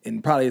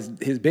 And probably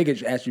his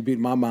biggest attribute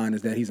in my mind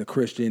is that he's a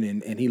Christian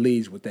and he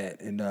leads with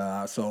that. And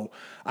so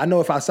I know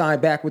if I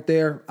sign back with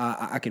there,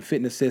 I can fit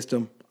in the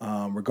system,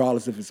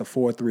 regardless if it's a 4-3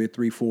 or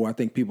 3-4. I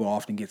think people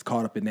often get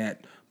caught up in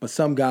that. But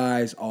some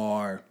guys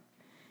are,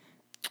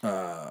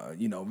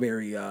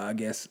 very, I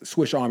guess,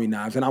 Swiss Army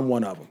knives, and I'm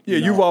one of them. Yeah,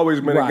 you've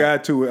always been a guy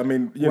too. I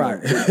mean,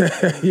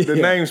 the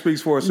name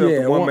speaks for itself,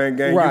 the one-man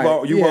game.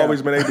 Right. You've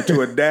always been able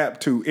to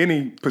adapt to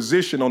any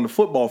position on the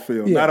football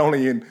field, not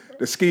only in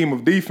the scheme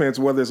of defense,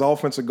 whether it's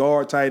offensive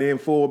guard, tight end,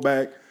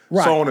 fullback,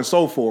 so on and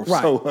so forth.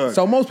 Right.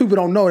 So most people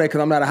don't know that because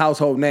I'm not a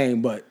household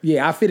name, but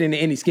yeah, I fit into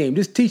any scheme.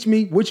 Just teach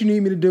me what you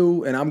need me to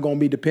do, and I'm going to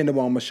be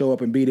dependable. I'm going to show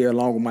up and be there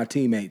along with my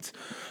teammates.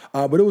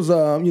 But it was,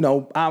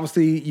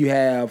 obviously you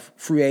have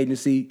free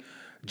agency.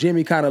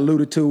 Jimmy kind of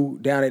alluded to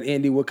down at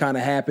Indy what kind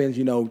of happens.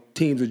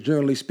 Teams are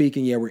generally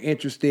speaking, we're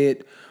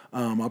interested.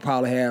 I'll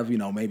probably have,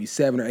 maybe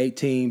 7 or 8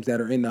 teams that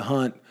are in the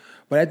hunt.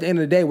 But at the end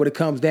of the day, when it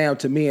comes down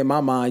to me in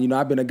my mind,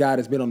 I've been a guy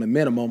that's been on the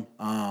minimum.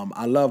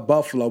 I love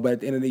Buffalo, but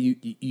at the end of the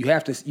day,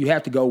 you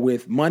have to go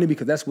with money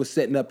because that's what's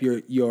setting up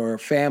your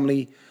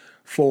family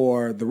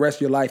for the rest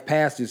of your life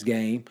past this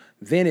game.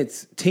 Then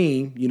it's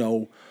team,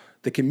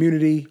 the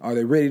community, are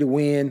they ready to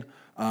win?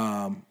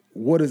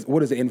 What does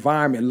the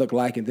environment look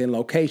like? And then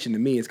location to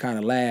me is kind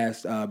of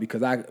last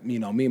because me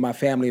and my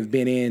family have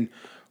been in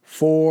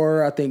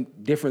 4, I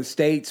think, different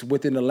states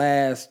within the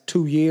last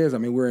 2 years. I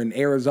mean, we're in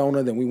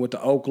Arizona, then we went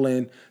to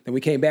Oakland, then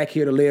we came back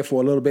here to live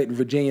for a little bit in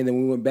Virginia,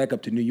 then we went back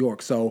up to New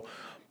York. So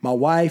my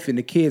wife and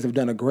the kids have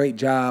done a great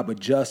job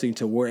adjusting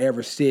to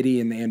wherever city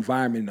and the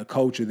environment and the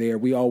culture there.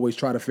 We always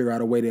try to figure out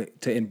a way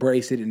to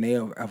embrace it, and they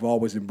have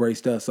always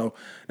embraced us. So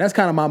that's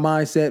kind of my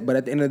mindset. But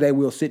at the end of the day,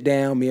 we'll sit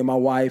down, me and my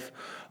wife,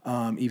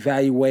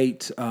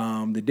 evaluate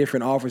the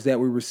different offers that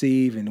we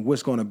receive and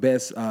what's going to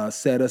best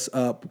set us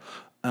up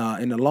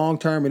in the long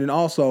term and then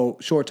also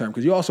short term,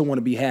 because you also want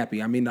to be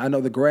happy. I mean, I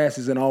know the grass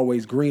isn't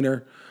always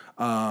greener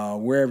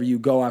Wherever you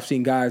go, I've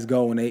seen guys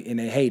go and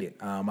they hate it.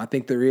 I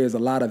think there is a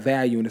lot of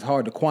value, and it's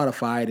hard to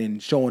quantify it in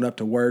showing up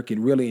to work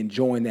and really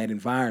enjoying that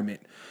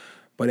environment.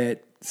 But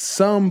at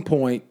some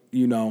point,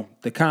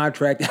 the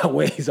contract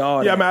outweighs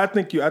all Yeah, that. I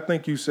mean, I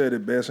think you said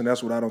it best, and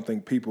that's what I don't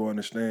think people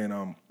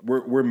understand.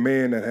 We're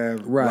men that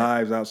have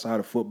lives outside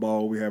of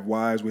football. We have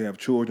wives, we have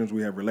children,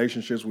 we have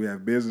relationships, we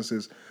have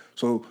businesses.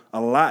 So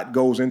a lot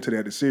goes into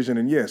that decision.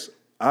 And yes,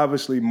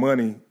 obviously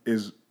money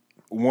is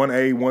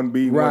 1A,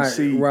 1B,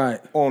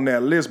 1C on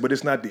that list, but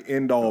it's not the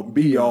end-all,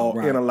 be-all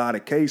in a lot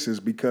of cases,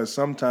 because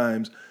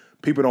sometimes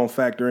people don't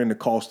factor in the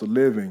cost of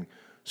living,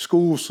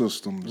 school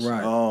systems.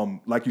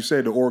 Like you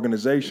said, the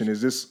organization.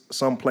 Is this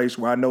some place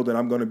where I know that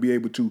I'm going to be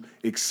able to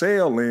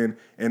excel in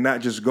and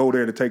not just go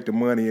there to take the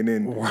money and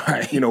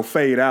then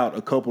fade out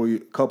a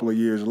couple of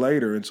years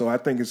later? And so I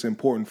think it's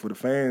important for the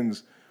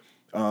fans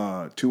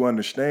to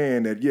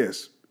understand that,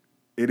 yes,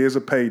 it is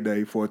a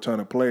payday for a ton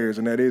of players,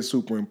 and that is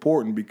super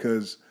important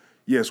because,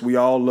 yes, we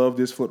all love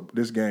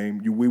this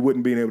game. We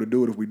wouldn't be able to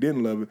do it if we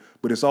didn't love it,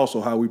 but it's also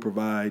how we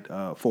provide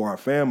for our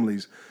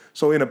families.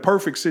 So in a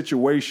perfect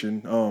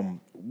situation,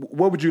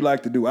 what would you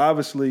like to do?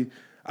 Obviously,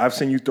 I've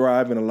seen you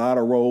thrive in a lot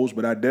of roles,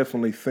 but I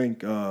definitely think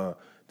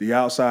the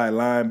outside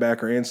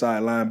linebacker,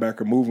 inside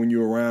linebacker, moving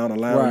you around,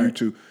 allowing you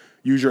to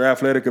use your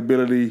athletic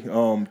ability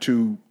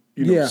to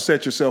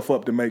set yourself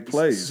up to make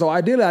plays. So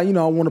ideally, I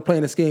want to play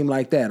in a scheme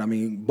like that. I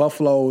mean,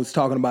 Buffalo's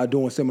talking about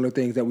doing similar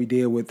things that we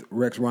did with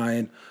Rex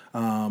Ryan.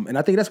 And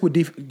I think that's what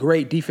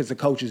great defensive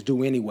coaches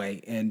do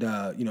anyway. And,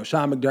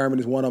 Sean McDermott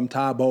is one of them.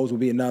 Todd Bowles will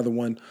be another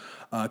one.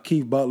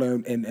 Keith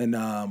Butler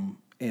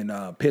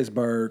in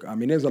Pittsburgh. I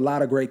mean, there's a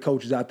lot of great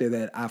coaches out there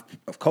that I've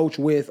coached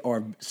with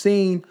or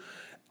seen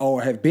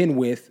or have been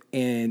with,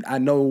 and I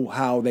know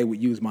how they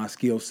would use my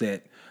skill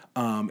set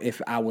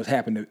if I was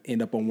happen to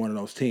end up on one of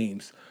those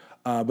teams.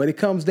 But it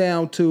comes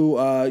down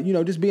to,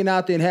 just being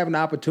out there and having the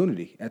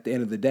opportunity at the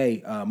end of the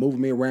day,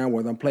 moving me around,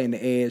 whether I'm playing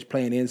the edge,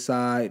 playing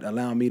inside,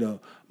 allowing me to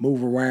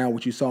move around,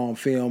 what you saw on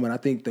film. And I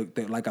think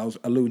that like I was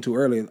alluding to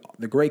earlier,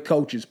 the great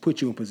coaches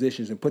put you in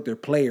positions and put their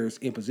players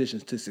in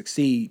positions to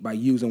succeed by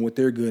using what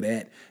they're good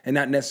at and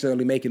not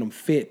necessarily making them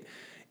fit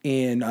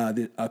in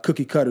a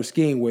cookie-cutter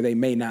scheme where they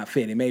may not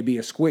fit. It may be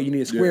a square. You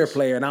need a square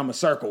player, and I'm a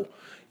circle.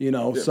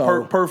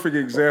 Perfect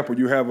example.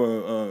 You have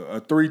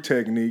a 3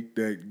 technique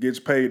that gets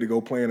paid to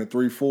go play in a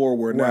 3-4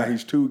 where now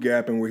he's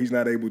 2-gapping, where he's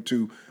not able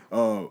to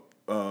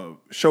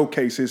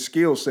showcase his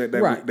skill set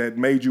that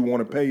made you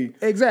want to pay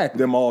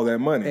them all that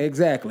money.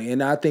 Exactly,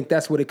 and I think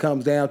that's what it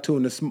comes down to.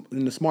 And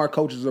the smart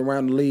coaches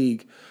around the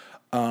league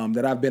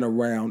that I've been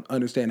around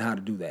understand how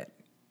to do that.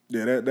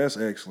 Yeah, that's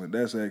excellent.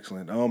 That's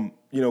excellent.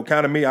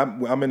 Kind of me.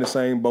 I'm in the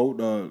same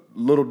boat.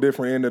 Little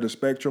different end of the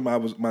spectrum.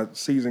 My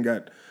season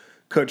got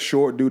cut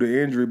short due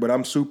to injury, but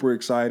I'm super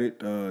excited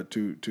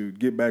to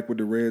get back with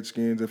the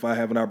Redskins if I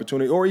have an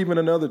opportunity, or even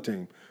another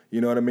team. You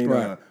know what I mean?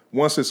 Right.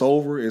 Once it's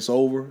over, it's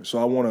over. So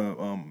I want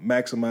to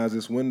maximize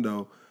this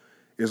window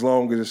as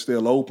long as it's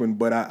still open.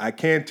 But I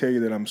can tell you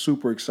that I'm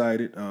super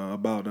excited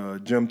about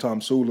Jim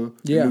Tomsula,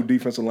 the new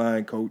defensive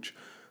line coach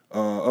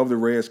of the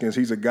Redskins.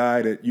 He's a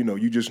guy that,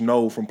 you just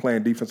know from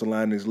playing defensive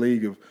line in this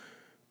league of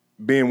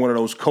being one of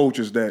those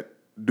coaches that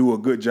do a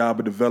good job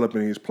of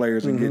developing his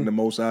players and getting the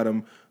most out of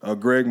them.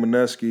 Greg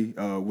Minuski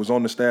was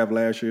on the staff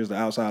last year as the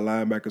outside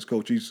linebackers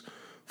coach. He's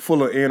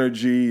full of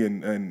energy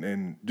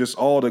and just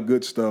all the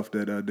good stuff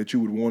that you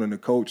would want in a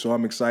coach. So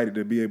I'm excited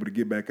to be able to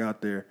get back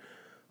out there,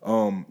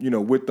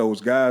 with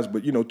those guys.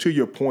 But, to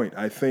your point,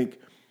 I think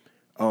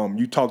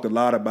you talked a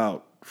lot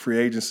about free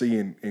agency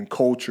and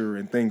culture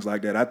and things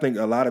like that. I think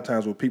a lot of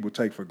times what people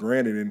take for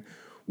granted, and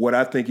what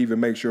I think even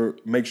makes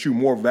you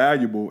more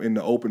valuable in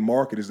the open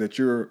market, is that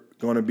you're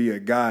going to be a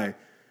guy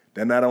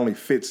that not only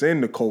fits in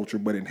the culture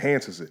but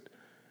enhances it.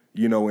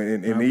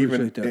 And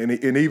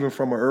even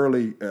from an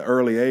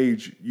early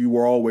age, you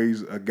were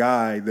always a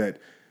guy that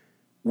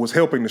was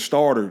helping the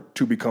starter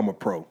to become a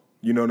pro.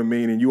 You know what I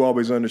mean? And you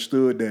always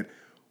understood that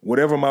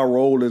whatever my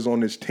role is on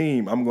this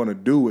team, I'm going to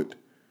do it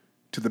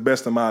to the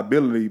best of my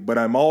ability, but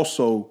I'm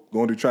also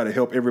going to try to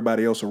help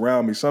everybody else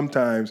around me,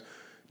 sometimes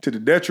to the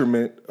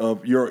detriment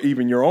of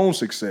your own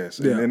success.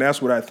 And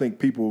that's what I think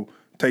people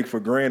take for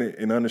granted,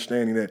 in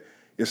understanding that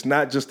it's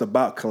not just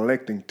about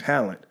collecting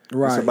talent.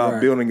 It's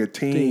about building a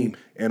team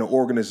and an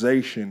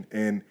organization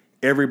and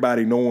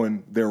everybody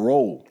knowing their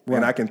role.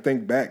 And I can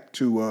think back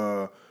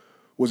to,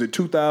 was it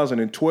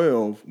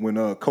 2012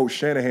 when Coach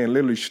Shanahan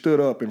literally stood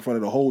up in front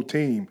of the whole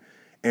team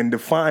and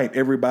defined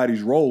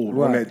everybody's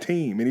role on that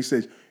team. And he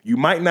says, you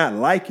might not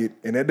like it,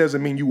 and that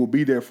doesn't mean you will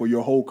be there for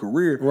your whole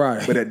career.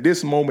 But at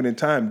this moment in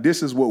time,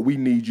 this is what we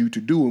need you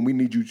to do, and we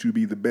need you to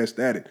be the best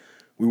at it.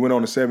 We went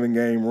on a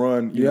 7-game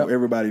run. You know,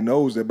 everybody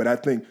knows that. But I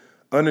think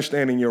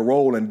understanding your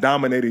role and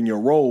dominating your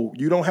role,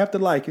 you don't have to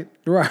like it.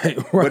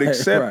 But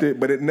accept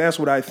it. And that's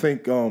what I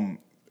think, from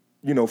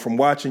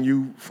watching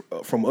you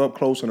from up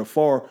close and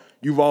afar,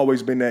 you've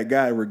always been that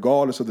guy,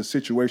 regardless of the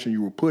situation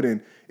you were put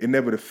in. It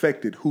never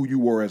affected who you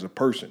were as a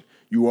person.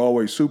 You were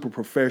always super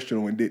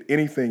professional and did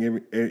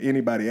anything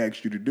anybody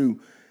asked you to do.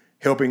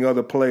 helping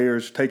other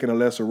players, taking a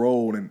lesser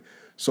role. And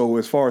so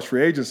as far as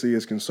free agency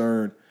is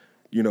concerned,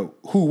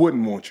 who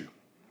wouldn't want you?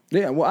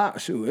 Yeah, well,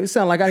 it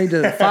sounds like I need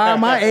to fire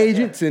my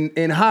agents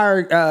and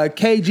hire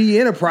KG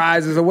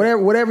Enterprises or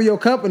whatever your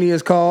company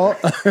is called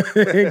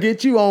and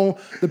get you on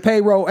the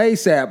payroll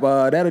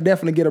ASAP. That'll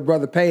definitely get a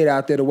brother paid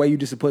out there the way you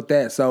just put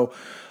that. So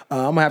I'm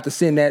going to have to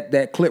send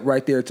that clip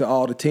right there to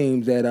all the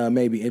teams that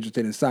may be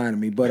interested in signing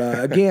me. But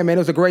again, man,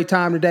 it was a great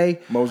time today.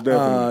 Most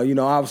definitely.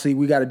 Obviously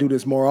we got to do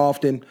this more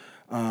often.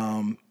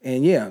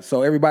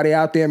 So everybody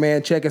out there,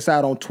 man, check us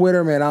out on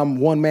Twitter, man. I'm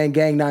One Man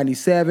Gang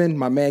 97.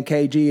 My man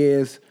KG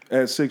is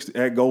at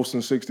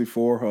Golston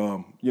 64.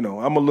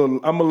 I'm a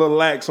little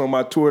lax on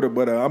my Twitter,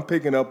 but I'm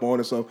picking up on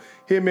it. So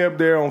hit me up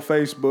there on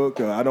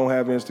Facebook. I don't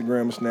have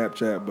Instagram or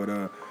Snapchat,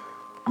 but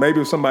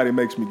maybe if somebody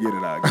makes me get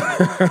it, I'll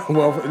get it.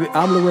 Well,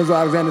 I'm Lorenzo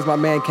Alexander. This is my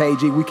man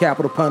KG. We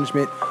Capital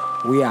Punishment.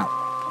 We out.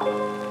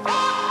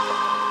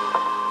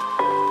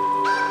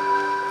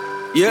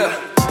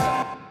 Yeah.